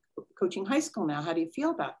you're coaching high school now. How do you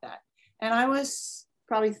feel about that?" And I was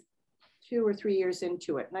probably 2 or 3 years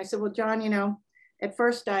into it. And I said, "Well, John, at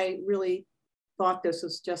first I really thought this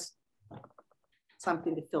was just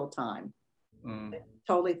something to fill time. I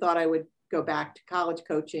totally thought I would go back to college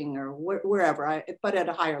coaching or wherever, but at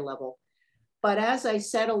a higher level. But as I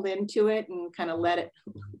settled into it and kind of let it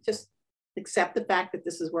just accept the fact that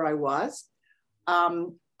this is where I was,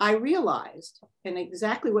 I realized, and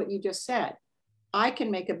exactly what you just said, I can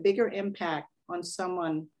make a bigger impact on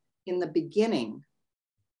someone in the beginning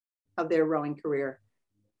of their rowing career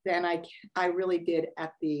than I really did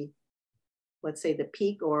at the, let's say, the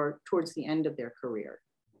peak or towards the end of their career.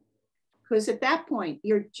 Because at that point,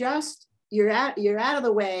 you're out of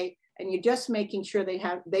the way, and you're just making sure they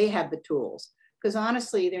have the tools. Because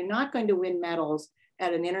honestly, they're not going to win medals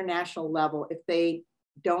at an international level if they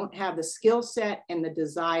don't have the skill set and the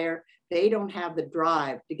desire. They don't have the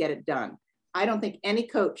drive to get it done. I don't think any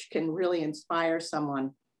coach can really inspire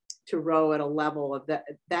someone to row at a level of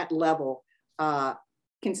that level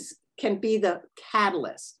can be the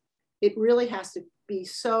catalyst. It really has to be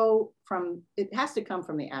it has to come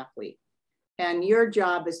from the athlete. And your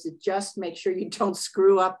job is to just make sure you don't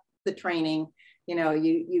screw up the training.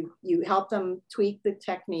 You help them tweak the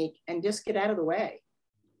technique and just get out of the way,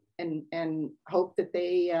 and hope that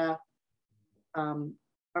they are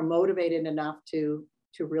motivated enough to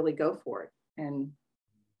really go for it. And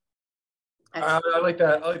I like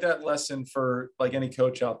that lesson for like any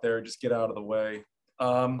coach out there. Just get out of the way.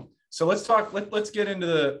 So let's talk. Let's get into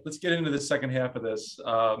the second half of this.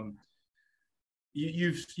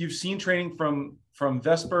 You've seen training from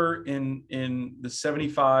Vesper in the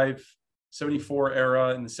 75, 74 era,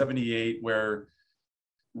 and the 78, where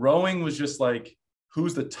rowing was just like,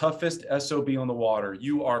 who's the toughest SOB on the water?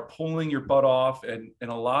 You are pulling your butt off, and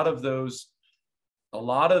a lot of those a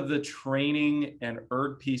lot of the training and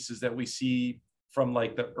erg pieces that we see from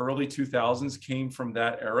like the early 2000s came from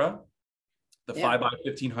that era, the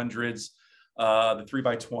 5x1500s, the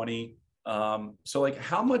 3x20. So like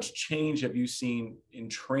how much change have you seen in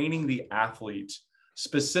training the athlete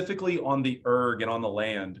specifically on the erg and on the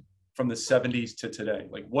land from the 70s to today?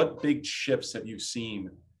 Like what big shifts have you seen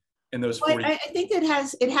in those 40 years? I think it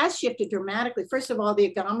has shifted dramatically. First of all, the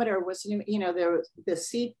ergometer was, there was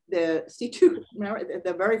the C2, remember,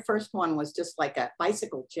 the very first one was just like a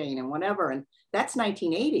bicycle chain and whatever, and that's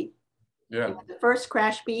 1980. Yeah. The first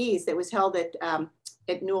crash BEs that was held at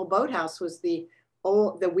Newell Boathouse was the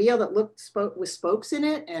wheel that looked with spokes in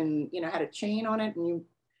it, and had a chain on it, and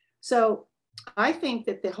so I think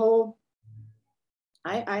that the whole,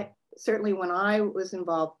 I certainly when I was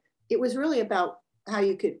involved, it was really about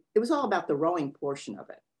it was all about the rowing portion of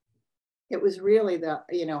it. It was really the,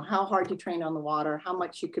 how hard you trained on the water, how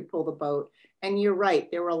much you could pull the boat. And you're right,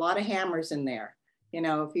 there were a lot of hammers in there.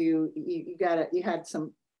 If you had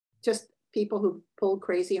some just people who pulled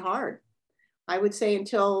crazy hard. I would say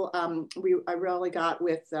until I really got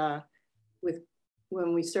with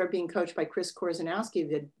when we started being coached by Chris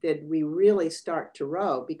Korzanowski, did we really start to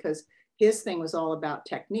row, because his thing was all about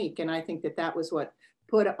technique. And I think that was what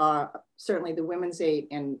put certainly the women's eight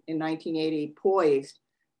in 1980 poised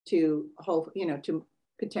to to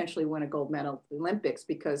potentially win a gold medal at the Olympics,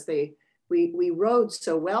 because we rowed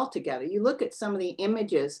so well together. You look at some of the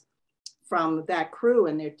images from that crew,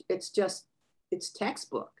 and it's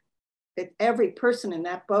textbook. Every person in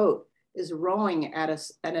that boat is rowing at a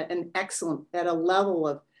level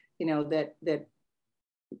of, that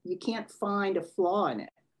you can't find a flaw in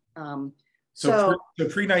it. So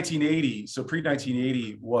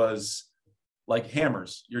pre-1980 was like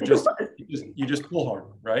hammers. You just pull hard,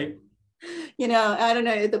 right? I don't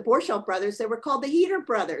know, the Borchardt brothers, they were called the Heater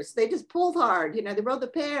brothers. They just pulled hard, they rode the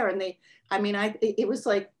pair, and it was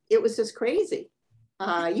just crazy.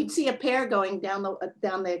 You'd see a pair going down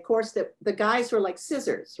the course that the guys were like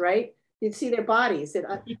scissors, right? You'd see their bodies.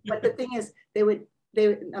 But the thing is,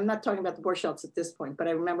 I'm not talking about the Borchards at this point, but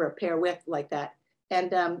I remember a pair with like that.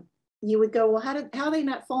 And you would go, well, how are they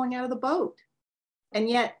not falling out of the boat? And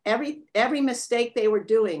yet every mistake they were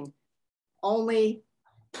doing only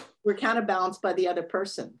were counterbalanced by the other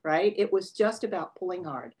person, right? It was just about pulling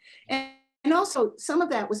hard. And also some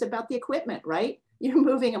of that was about the equipment, right? You're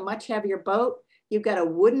moving a much heavier boat. You've got a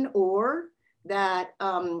wooden oar that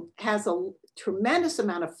has a tremendous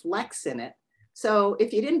amount of flex in it. So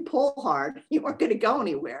if you didn't pull hard, you weren't going to go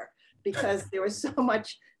anywhere, because there was so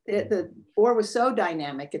much, the oar was so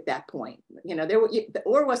dynamic at that point. The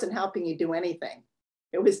oar wasn't helping you do anything.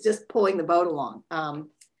 It was just pulling the boat along.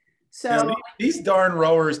 These darn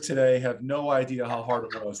rowers today have no idea how hard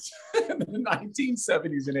it was in the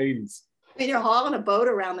 1970s and 80s. And you're hauling a boat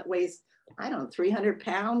around that weighs, I don't know, 300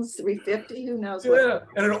 pounds, 350, who knows what. Yeah,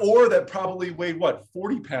 and an oar that probably weighed,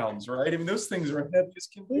 40 pounds, right? I mean, those things are heavy as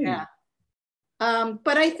can be. Yeah.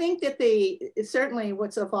 But I think that certainly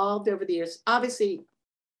what's evolved over the years, obviously,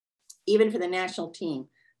 even for the national team,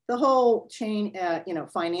 the whole chain,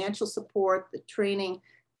 financial support, the training,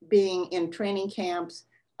 being in training camps,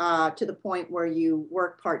 to the point where you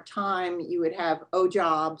work part-time, you would have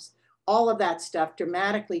jobs, all of that stuff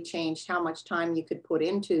dramatically changed how much time you could put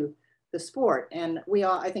into the sport. And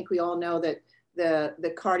I think we all know that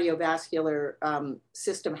the cardiovascular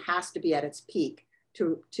system has to be at its peak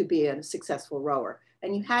to be a successful rower.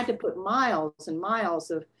 And you had to put miles and miles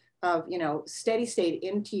of steady state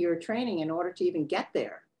into your training in order to even get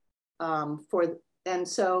there. And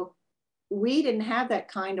so we didn't have that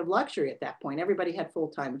kind of luxury at that point. Everybody had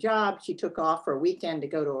full-time jobs. You took off for a weekend to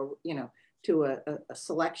go to a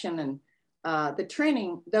selection, and the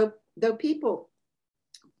training, though people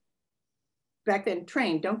back then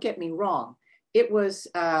trained, don't get me wrong, it was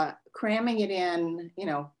cramming it in,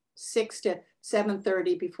 6 to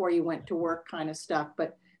 7:30 before you went to work kind of stuff.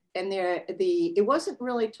 But it wasn't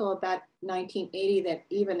really till about 1980 that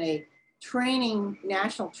even a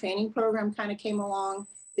national training program kind of came along.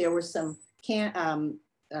 There were some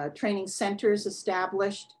training centers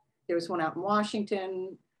established. There was one out in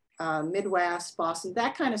Washington, Midwest, Boston,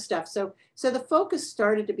 that kind of stuff. So the focus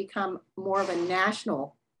started to become more of a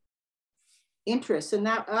national interest. And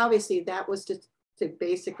that obviously that was to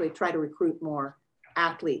basically try to recruit more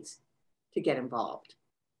athletes to get involved.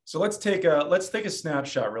 So let's take a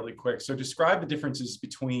snapshot really quick. So describe the differences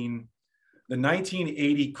between the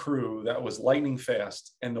 1980 crew that was lightning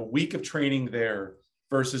fast and the week of training there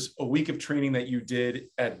versus a week of training that you did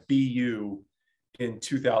at BU in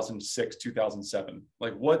 2006, 2007.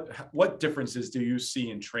 Like what differences do you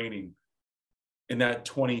see in training in that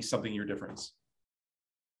 20-something year difference?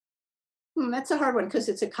 That's a hard one because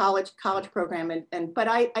it's a college program, and but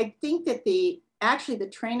I think that actually the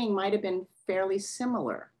training might have been fairly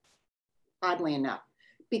similar, oddly enough,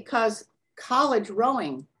 because college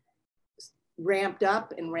rowing ramped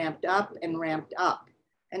up and ramped up and ramped up.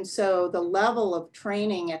 And so the level of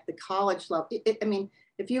training at the college level, I mean,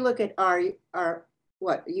 if you look at our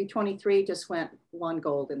what, U23 just won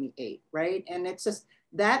gold in the 8, right? And it's just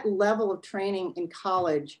that level of training in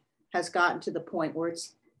college has gotten to the point where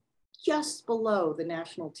it's just below the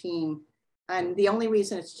national team. And the only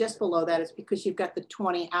reason it's just below that is because you've got the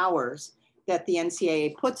 20 hours that the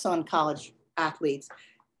NCAA puts on college athletes,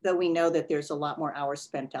 though we know that there's a lot more hours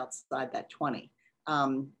spent outside that 20.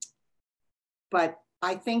 But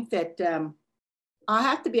I think that I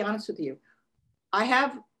have to be honest with you. I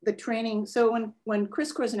have the training. So when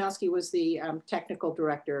Chris Korzeniowski was the technical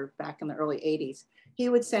director back in the early 80s, he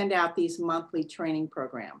would send out these monthly training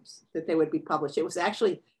programs that they would be published. It was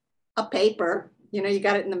actually a paper, you know, you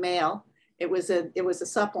got it in the mail. It was a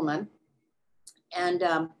supplement. And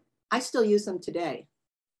I still use them today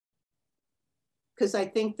because I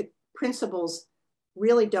think the principles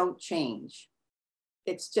really don't change.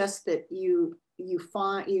 It's just that you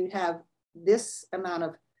have this amount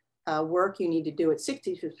of work you need to do at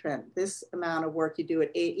 60%, this amount of work you do at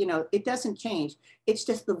 8, you know, it doesn't change. It's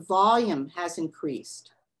just the volume has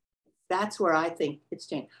increased. That's where I think it's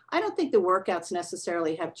changed. I don't think the workouts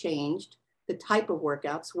necessarily have changed, the type of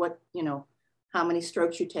workouts, what, you know, how many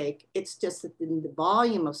strokes you take. It's just that the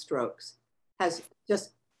volume of strokes has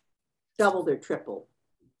just doubled or tripled.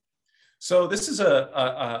 So this is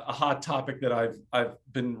a hot topic that I've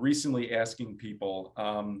been recently asking people.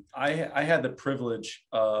 I had the privilege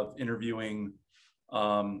of interviewing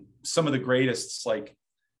some of the greatest, like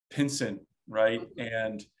Pinsent, right,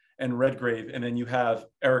 and Redgrave, and then you have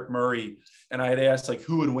Eric Murray. And I had asked, like,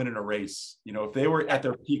 who would win in a race? You know, if they were at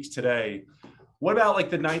their peaks today. What about like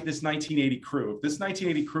this 1980 crew? If this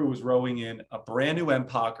 1980 crew was rowing in a brand new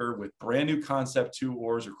Empacher with brand new Concept 2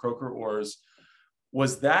 oars or Croker oars,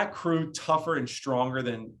 was that crew tougher and stronger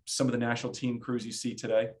than some of the national team crews you see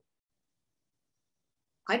today?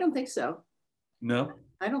 I don't think so. No,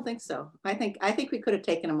 I don't think so. I think we could have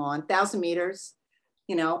taken them on 1,000 meters.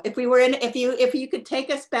 You know, if we were in, if you could take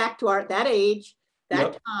us back to that age,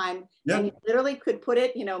 that time, and you literally could put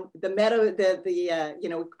it, you know, the meadow, you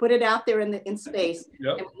know, put it out there in space,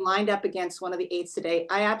 and lined up against one of the 8s today.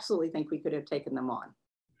 I absolutely think we could have taken them on.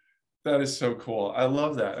 That is so cool. I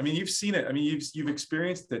love that. I mean, you've seen it. I mean, you've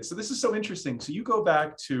experienced it. So this is so interesting. So you go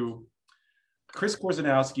back to Chris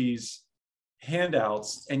Korzeniowski's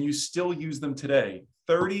handouts and you still use them today.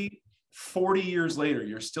 30, 40 years later,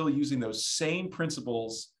 you're still using those same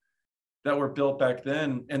principles that were built back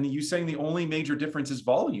then. And you saying the only major difference is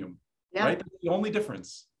volume, right? That's the only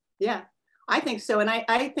difference. Yeah, I think so. And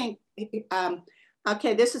I think,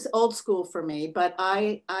 okay, this is old school for me, but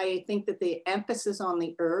I think that the emphasis on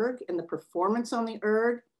the erg and the performance on the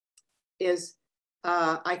erg is,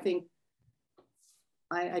 I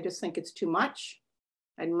just think it's too much.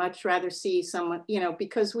 I'd much rather see someone, you know,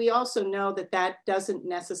 because we also know that doesn't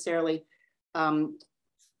necessarily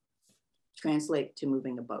translate to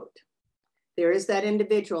moving a boat. There is that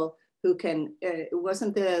individual who can, it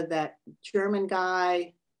wasn't that German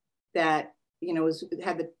guy that, you know,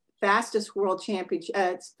 had the fastest world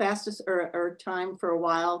championship, fastest time for a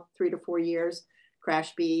while, 3 to 4 years,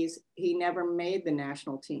 Crash Bees. He never made the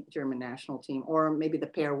national team, German national team, or maybe the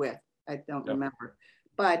pair with, I don't remember.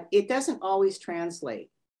 But it doesn't always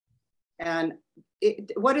translate. And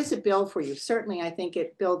what does it build for you? Certainly, I think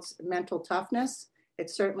it builds mental toughness. It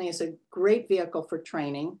certainly is a great vehicle for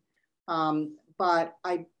training. But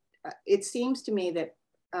it seems to me that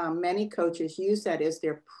many coaches use that as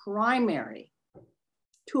their primary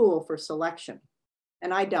tool for selection,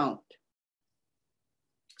 and I don't.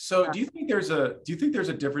 So do you think there's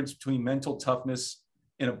a difference between mental toughness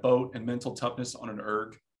in a boat and mental toughness on an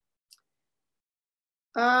erg?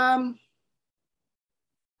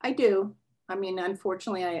 I do. I mean,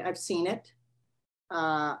 unfortunately, I've seen it.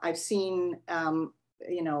 I've seen,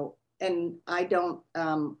 you know, and I don't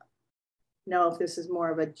know if this is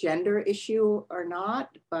more of a gender issue or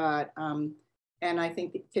not, but, and I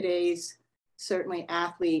think that today's certainly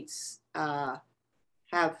athletes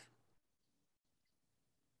have,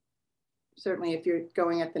 certainly if you're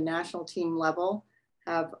going at the national team level,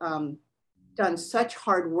 have done such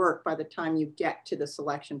hard work by the time you get to the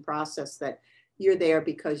selection process that you're there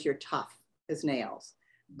because you're tough as nails.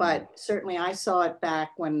 But certainly I saw it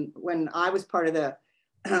back when I was part of the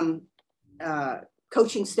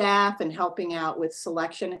coaching staff and helping out with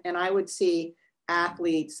selection. And I would see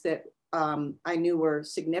athletes that I knew were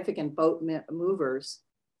significant boat movers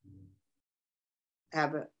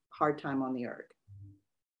have a hard time on the erg.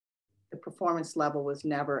 The performance level was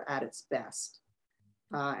never at its best.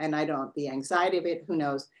 And the anxiety of it, who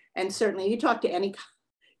knows? And certainly you talk to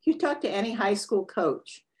any high school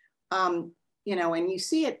coach, and you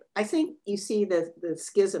see it, I think you see the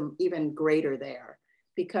schism even greater there,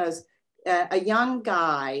 because a young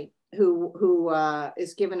guy who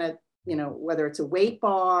is given whether it's a weight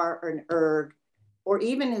bar or an erg, or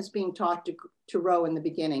even is being taught to row in the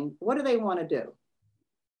beginning, what do they want to do?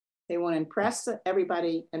 They want to impress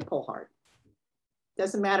everybody and pull hard.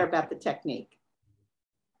 Doesn't matter about the technique.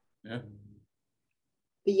 Yeah.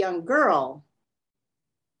 The young girl,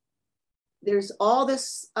 there's all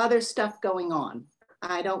this other stuff going on.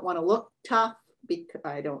 I don't want to look tough because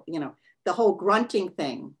I don't, the whole grunting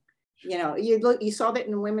thing. You saw that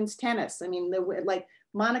in women's tennis. I mean, like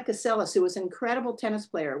Monica Seles, who was an incredible tennis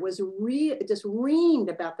player, was just reamed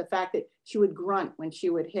about the fact that she would grunt when she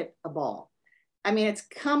would hit a ball. I mean, it's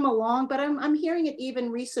come along, but I'm hearing it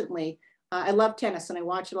even recently. I love tennis and I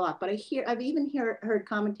watch it a lot, but I've even heard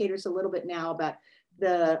commentators a little bit now about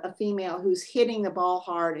a female who's hitting the ball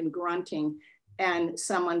hard and grunting, and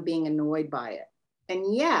someone being annoyed by it.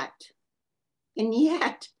 And yet,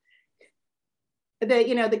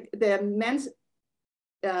 the men's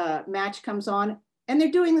match comes on and they're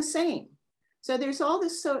doing the same. So there's all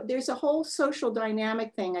this, there's a whole social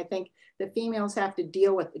dynamic thing. I think the females have to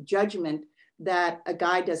deal with the judgment that a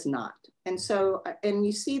guy does not. And so, and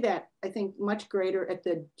you see that, I think, much greater at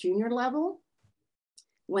the junior level,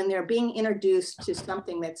 when they're being introduced to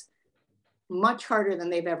something that's much harder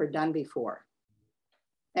than they've ever done before.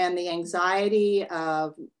 And the anxiety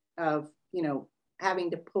of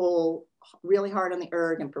having to pull really hard on the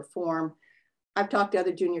erg and perform. I've talked to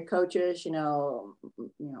other junior coaches, the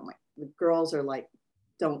girls are like,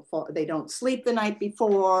 they don't sleep the night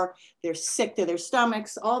before, they're sick to their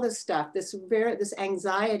stomachs, all this stuff, this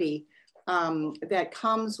anxiety that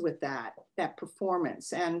comes with that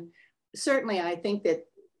performance. And certainly I think that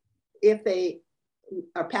if they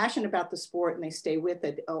are passionate about the sport and they stay with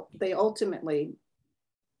it, they ultimately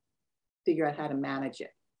figure out how to manage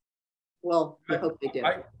it. Well, I hope they do.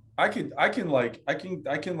 I can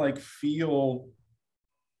feel,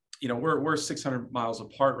 we're 600 miles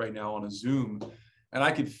apart right now on a Zoom, and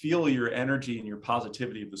I could feel your energy and your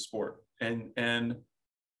positivity of the sport. And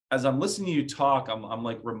as I'm listening to you talk, I'm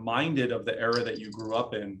like reminded of the era that you grew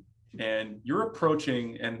up in, and you're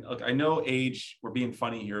approaching, and look, I know age, we're being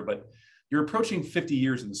funny here, but you're approaching 50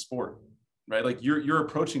 years in the sport, right? Like you're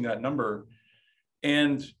approaching that number,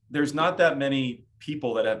 and there's not that many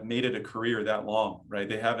people that have made it a career that long, right?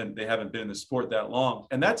 They haven't been in the sport that long,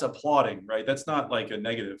 and that's applauding, right? That's not like a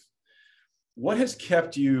negative. What has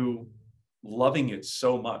kept you loving it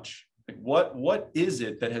so much? Like what is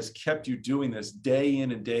it that has kept you doing this day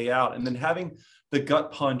in and day out, and then having the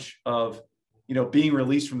gut punch of being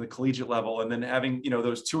released from the collegiate level, and then having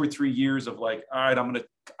those 2 or 3 years of like, all right,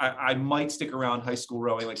 I might stick around high school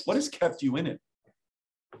rowing. Like, what has kept you in it?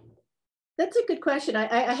 That's a good question.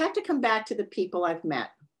 I have to come back to the people I've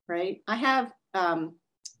met, right? I have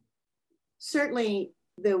certainly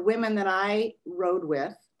the women that I rowed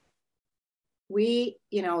with. We,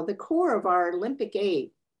 the core of our Olympic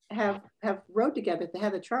 8 have rowed together at the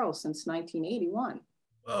Heather Charles since 1981.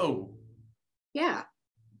 Whoa. Yeah.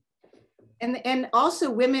 And also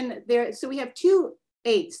women there. So we have 2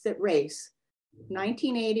 8s that race,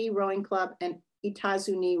 1980 Rowing Club and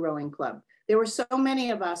Itazuni Rowing Club. There were so many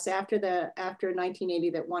of us after 1980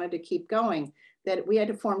 that wanted to keep going that we had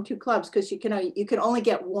to form 2 clubs, because you could only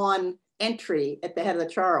get 1 entry at the Head of the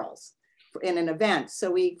Charles in an event. So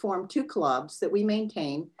we formed 2 clubs that we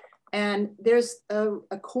maintain. And there's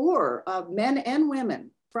a core of men and women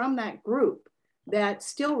from that group that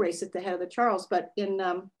still race at the Head of the Charles. But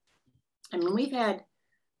we've had,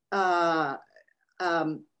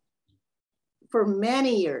 for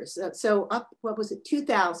many years, so up, what was it,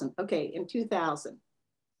 2000? Okay, in 2000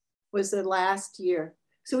 was the last year.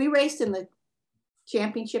 So we raced in the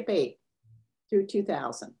Championship 8 through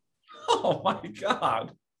 2000. Oh my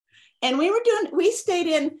God. And we stayed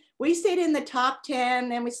in the top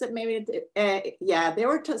 10, and we said maybe, there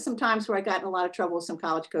were some times where I got in a lot of trouble with some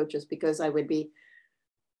college coaches, because I would be,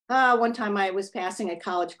 one time I was passing a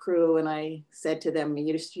college crew and I said to them,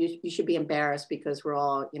 you should be embarrassed, because we're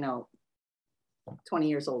all, 20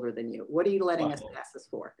 years older than you. What are you letting us pass this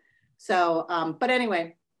for? So, but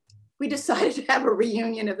anyway, we decided to have a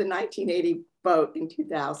reunion of the 1980 boat in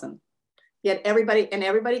 2000. Yet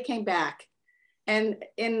everybody came back. And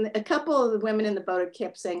a couple of the women in the boat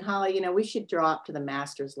kept saying, Holly, we should drop to the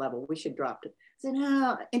masters level. We should drop to, I said,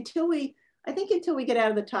 no, until we get out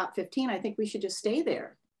of the top 15, I think we should just stay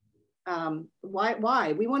there.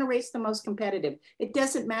 Why? We want to race the most competitive. It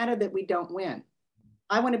doesn't matter that we don't win.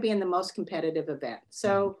 I want to be in the most competitive event.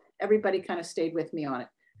 So everybody kind of stayed with me on it.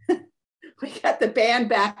 We got the band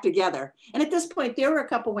back together. And at this point, there were a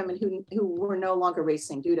couple women who were no longer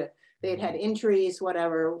racing due to, they had had injuries,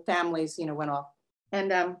 whatever, families, went off.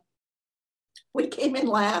 And we came in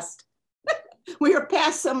last. We were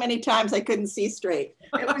passed so many times I couldn't see straight.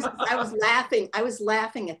 I was laughing. I was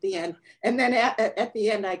laughing at the end. And then at the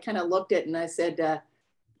end, I kind of looked at it and I said,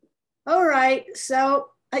 all right, so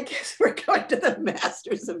I guess we're going to the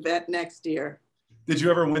Masters event next year. Did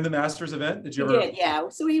you ever win the Masters event? We did, yeah.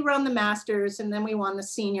 So we run the Masters and then we won the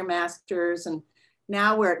Senior Masters. And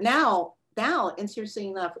now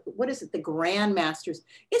interesting enough, what is it? The Grand Masters.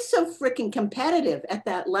 It's so freaking competitive at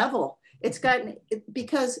that level. It's gotten,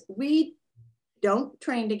 because we don't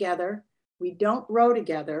train together. We don't row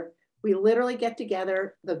together. We literally get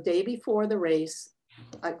together the day before the race.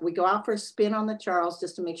 We go out for a spin on the Charles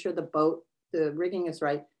just to make sure the rigging is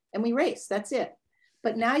right. And we race, that's it.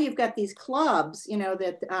 But now you've got these clubs,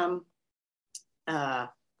 that,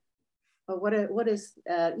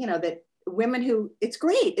 that women who, it's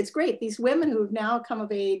great. These women who've now come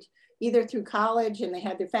of age, either through college and they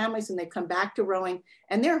had their families and they come back to rowing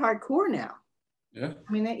and they're hardcore now. Yeah.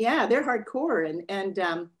 I mean, they're hardcore and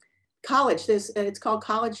college, it's called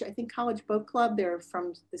College, I think College Boat Club. They're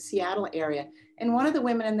from the Seattle area. And one of the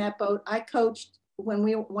women in that boat, I coached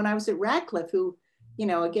when I was at Radcliffe, who,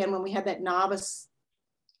 again, when we had that novice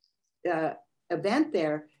event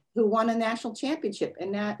there, who won a national championship.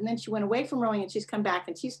 And then she went away from rowing and she's come back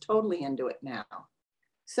and she's totally into it now.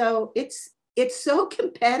 So it's so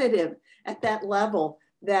competitive at that level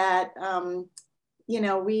that, I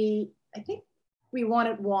think we won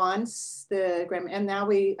it once, the Grand, and now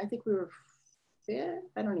I think we were fifth.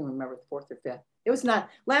 I don't even remember, fourth or fifth.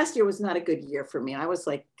 Last year was not a good year for me. I was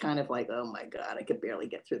kind of like, oh my God, I could barely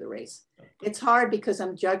get through the race. It's hard because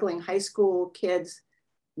I'm juggling high school kids.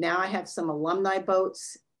 Now I have some alumni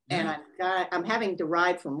boats and I'm having to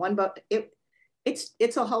ride from one boat. It's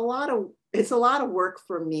a lot of work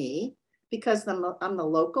for me because I'm the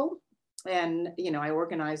local and, I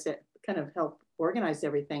organize it, kind of help organize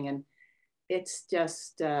everything. And it's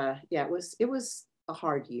just, it was a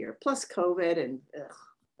hard year, plus COVID and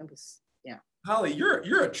it was, yeah. Holly,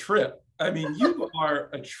 you're a trip. I mean, you are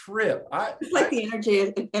a trip. It's like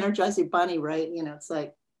the energizing bunny, right? It's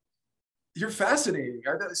like. You're fascinating.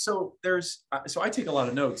 So I take a lot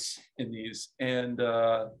of notes in these, and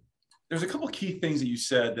there's a couple of key things that you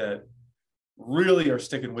said that really are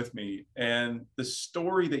sticking with me. And the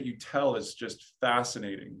story that you tell is just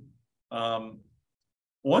fascinating.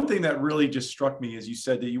 One thing that really just struck me is you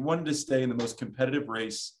said that you wanted to stay in the most competitive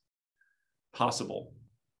race possible.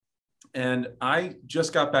 And I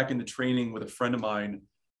just got back into training with a friend of mine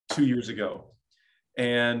 2 years ago.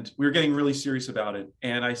 And we were getting really serious about it.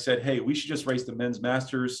 And I said, hey, we should just race the men's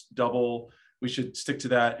masters double. We should stick to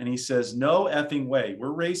that. And he says, no effing way.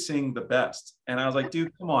 We're racing the best. And I was like,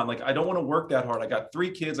 dude, come on. I don't want to work that hard. I got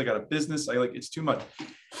 3 kids. I got a business. It's too much.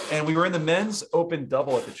 And we were in the men's open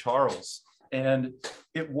double at the Charles. And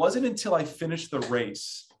it wasn't until I finished the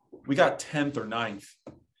race, we got 10th or 9th.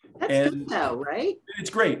 That's good though, right? It's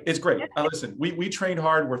great. It's great. Listen, we trained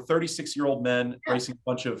hard. We're 36-year-old men racing a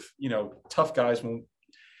bunch of, tough guys.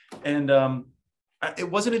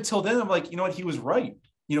 It wasn't until then I'm like, you know what? He was right.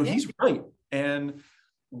 He's right. And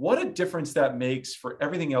what a difference that makes for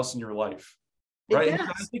everything else in your life. Right. And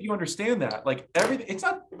I think you understand that. Everything, it's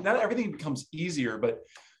not everything becomes easier, but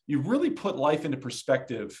you really put life into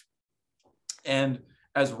perspective. And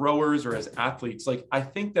as rowers or as athletes, I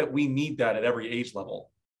think that we need that at every age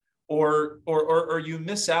level. Or you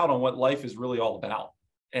miss out on what life is really all about.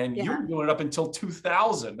 And you were doing it up until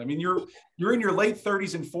 2000. I mean, you're in your late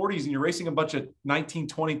 30s and 40s and you're racing a bunch of 19,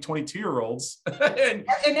 20, 22-year-olds. and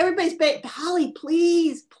everybody's saying, Holly,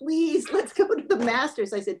 please, let's go to the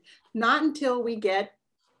Masters. I said, not until we get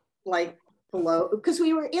below, because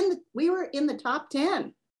we were in the top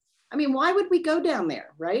 10. I mean, why would we go down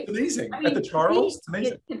there, right? Amazing. At the Charles? It's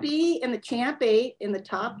amazing. To be in the Champ 8, in the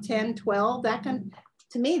top 10, 12,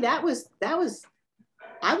 to me, that was,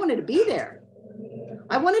 I wanted to be there.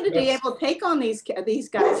 I wanted to be able to take on these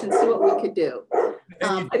guys and see what we could do.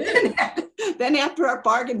 Then after our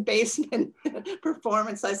bargain basement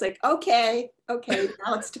performance, I was like, okay,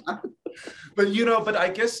 now it's time. But I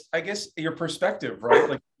guess your perspective,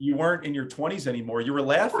 right? You weren't in your 20s anymore. You were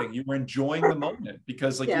laughing. You were enjoying the moment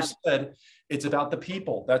because, you said, it's about the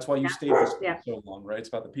people. That's why you stayed with so long, right? It's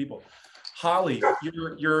about the people. Holly,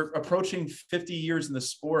 you're approaching 50 years in the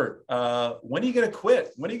sport. When are you going to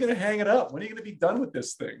quit? When are you going to hang it up? When are you going to be done with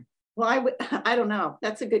this thing? Well, I don't know.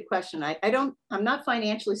 That's a good question. I'm not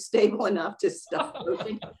financially stable enough to stop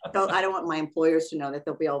coaching. So I don't want my employers to know that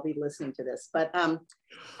they'll all be listening to this, but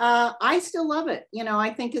I still love it. You know,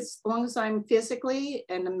 I think as long as I'm physically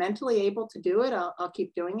and mentally able to do it, I'll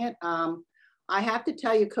keep doing it. I have to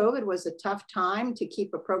tell you, COVID was a tough time to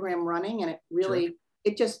keep a program running, and it really, sure,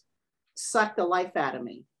 it just sucked the life out of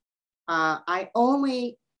me. I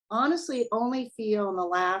honestly only feel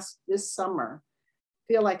in this summer,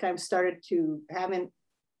 feel like I've started to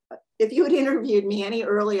if you had interviewed me any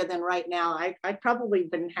earlier than right now, I probably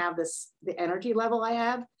didn't have the energy level I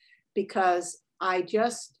have, because I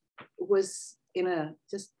just was in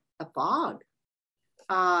just a fog,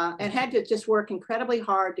 and had to just work incredibly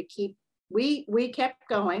hard to keep, we kept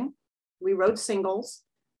going. We wrote singles.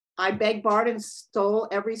 I begged, borrowed, and stole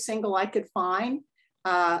every single I could find.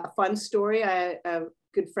 A fun story,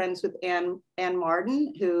 good friends with Ann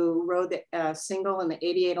Martin, who rode the single in the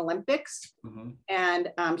 '88 Olympics. Mm-hmm. And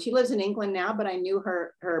she lives in England now, but I knew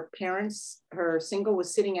her parents, her single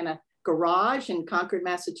was sitting in a garage in Concord,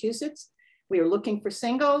 Massachusetts. We were looking for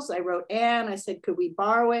singles. I wrote Ann, I said, could we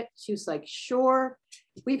borrow it? She was like, sure.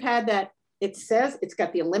 We've had that, it says, it's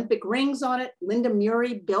got the Olympic rings on it. Linda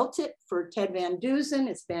Murray built it for Ted Van Dusen,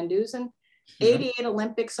 it's Van Dusen. 88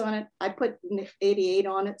 Olympics on it. I put 88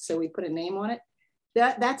 on it, so we put a name on it.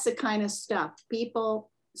 That's the kind of stuff.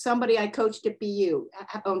 Somebody I coached at BU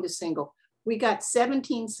owned a single. We got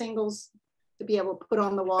 17 singles to be able to put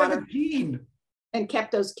on the water. 17. And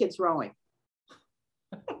kept those kids rowing.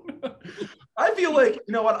 I feel like,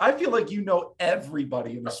 you know what? I feel like you know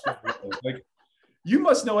everybody in the sport. Like, you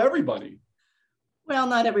must know everybody. Well,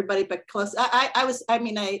 not everybody, but close.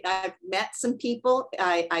 I've met some people.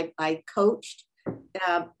 I coached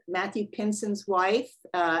Matthew Pinson's wife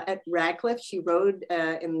at Radcliffe. She rode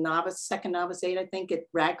in second novice 8, I think, at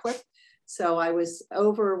Radcliffe. So I was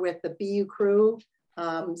over with the BU crew,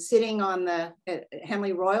 sitting on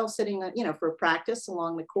Henley Royal, sitting, for practice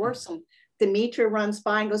along the course. And Demetra runs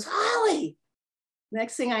by and goes, Holly.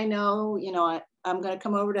 Next thing I know, I'm going to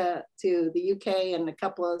come over to the UK in a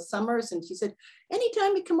couple of summers. And she said,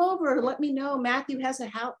 anytime you come over, let me know. Matthew has a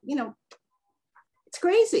house, it's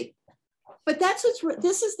crazy. But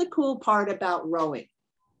this is the cool part about rowing.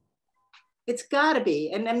 It's gotta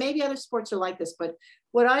be, and then maybe other sports are like this, but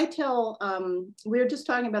what I tell, we were just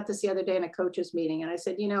talking about this the other day in a coaches meeting, and I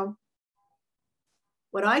said,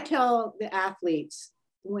 what I tell the athletes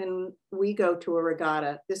when we go to a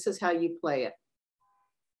regatta, this is how you play it.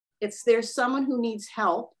 There's someone who needs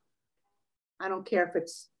help. I don't care if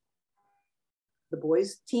it's the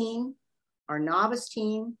boys team, our novice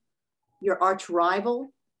team, your arch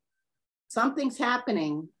rival. Something's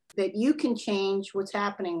happening that you can change what's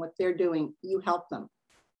happening, what they're doing. You help them.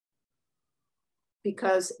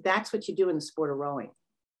 Because that's what you do in the sport of rowing.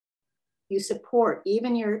 You support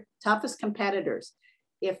even your toughest competitors.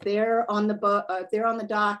 If they're on the boat, if they're on the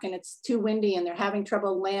dock and it's too windy and they're having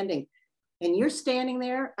trouble landing, and you're standing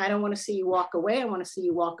there, I don't want to see you walk away. I want to see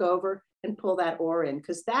you walk over and pull that oar in,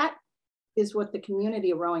 because that is what the community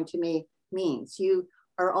of rowing to me means. You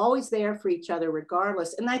are always there for each other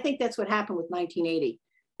regardless. And I think that's what happened with 1980.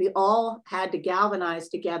 We all had to galvanize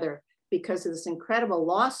together because of this incredible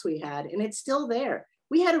loss we had, and it's still there.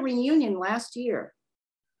 We had a reunion last year.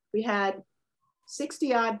 We had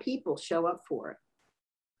 60 odd people show up for it.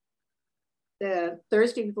 The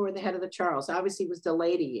Thursday before the Head of the Charles, obviously was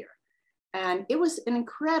delayed a year. And it was an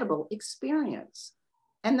incredible experience.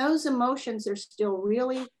 And those emotions are still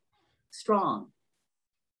really strong.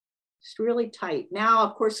 It's really tight. Now,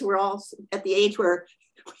 of course, we're all at the age where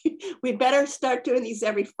we better start doing these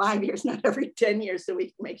every 5 years, not every 10 years, so we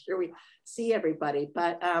can make sure we see everybody.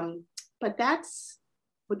 But that's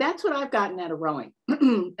what I've gotten out of rowing.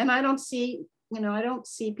 And I don't see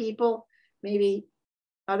people maybe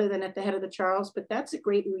other than at the Head of the Charles, but that's a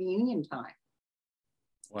great reunion time.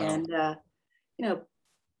 Wow. And,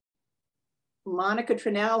 Monica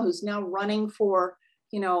Trinnell, who's now running for,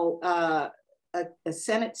 a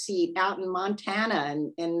Senate seat out in Montana,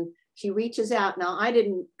 and she reaches out. Now, I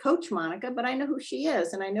didn't coach Monica, but I know who she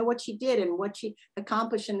is, and I know what she did and what she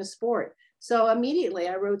accomplished in the sport. So immediately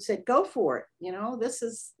I said, go for it. This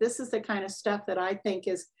is the kind of stuff that I think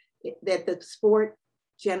that the sport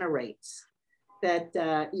generates,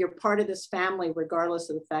 that you're part of this family, regardless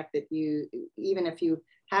of the fact that even if you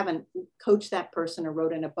haven't coached that person or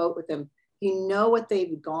rowed in a boat with them, you know what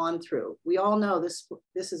they've gone through. We all know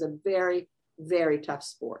this is a very, very tough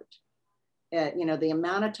sport. The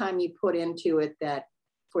amount of time you put into it, that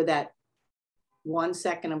for that 1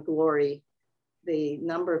 second of glory, the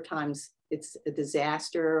number of times it's a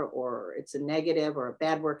disaster or it's a negative or a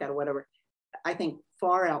bad workout or whatever, I think,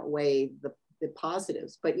 far outweigh the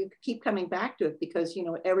positives, but you keep coming back to it because, you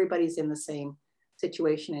know, everybody's in the same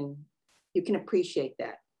situation and you can appreciate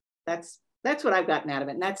that. That's what I've gotten out of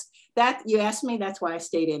it. And that you asked me, that's why I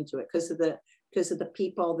stayed into it, because of the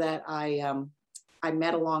people that I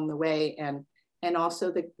met along the way, and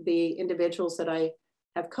also the individuals that I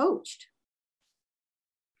have coached.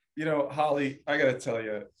 You know, Holly, I got to tell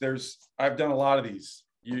you, I've done a lot of these.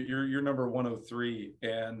 You're number 103.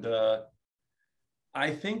 And I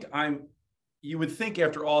think you would think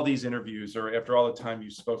after all these interviews, or after all the time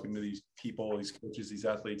you've spoken to these people, these coaches, these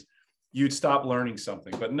athletes, you'd stop learning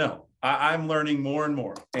something. But no, I'm learning more and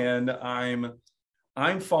more. And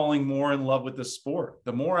I'm falling more in love with the sport.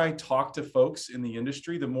 The more I talk to folks in the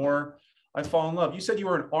industry, the more I fall in love. You said you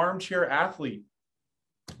were an armchair athlete.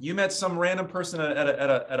 You met some random person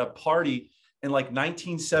at a party in like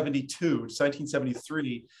 1972,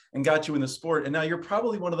 1973, and got you in the sport. And now you're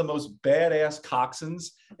probably one of the most badass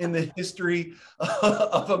coxswains in the history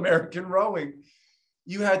of American rowing.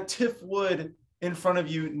 You had Tiff Wood in front of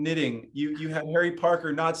you knitting. You had Harry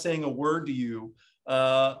Parker not saying a word to you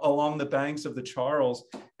along the banks of the Charles.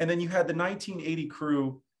 And then you had the 1980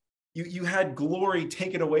 crew. You had glory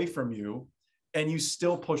taken away from you, and you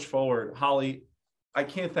still push forward. Holly, I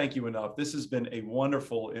can't thank you enough. This has been a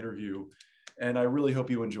wonderful interview, and I really hope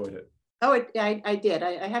you enjoyed it. Oh, I did.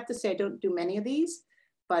 I have to say I don't do many of these,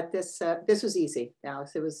 but this was easy,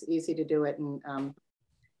 Alex. It was easy to do it, and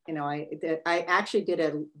you know, I actually did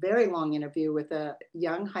a very long interview with a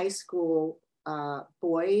young high school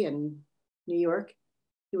boy in New York.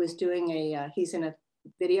 He was doing he's in a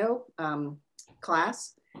video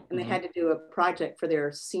class, and they had to do a project for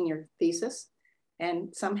their senior thesis.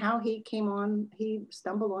 And somehow he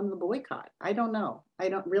stumbled on the boycott. I don't know. I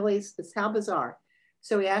don't really, it's how bizarre.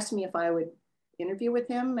 So he asked me if I would interview with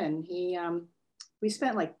him, and we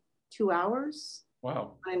spent like 2 hours.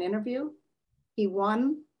 Wow. On an interview. He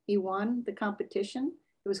won the competition.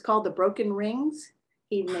 It was called the Broken Rings.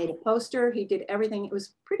 He made a poster, he did everything. It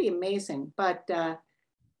was pretty amazing, but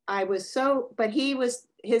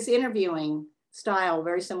his interviewing style,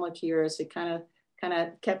 very similar to yours. It kind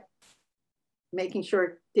of kept making sure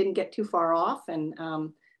it didn't get too far off, and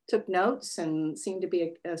took notes and seemed to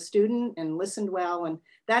be a student and listened well. And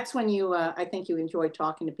that's when I think you enjoy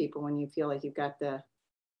talking to people, when you feel like you've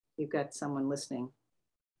got someone listening.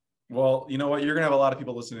 Well, you know what? You're going to have a lot of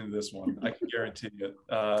people listening to this one. I can guarantee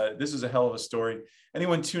it. This is a hell of a story.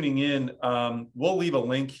 Anyone tuning in, we'll leave a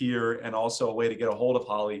link here and also a way to get a hold of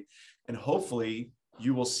Holly. And hopefully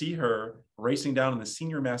you will see her racing down in the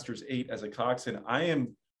Senior Masters 8 as a coxswain. I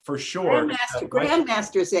am for sure.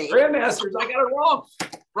 Grandmasters 8. Grandmasters, I got it wrong.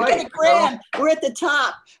 Right. Grand. We're at the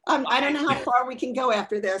top. I don't know how far we can go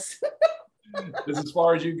after this. This is as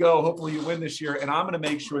far as you go. Hopefully you win this year. And I'm going to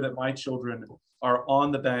make sure that my children are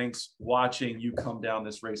on the banks watching you come down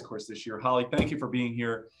this race course this year. Holly, thank you for being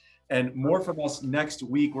here. And more from us next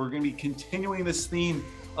week. We're going to be continuing this theme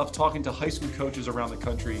of talking to high school coaches around the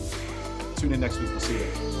country. Tune in next week. We'll see you.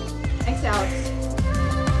 Thanks, Alex.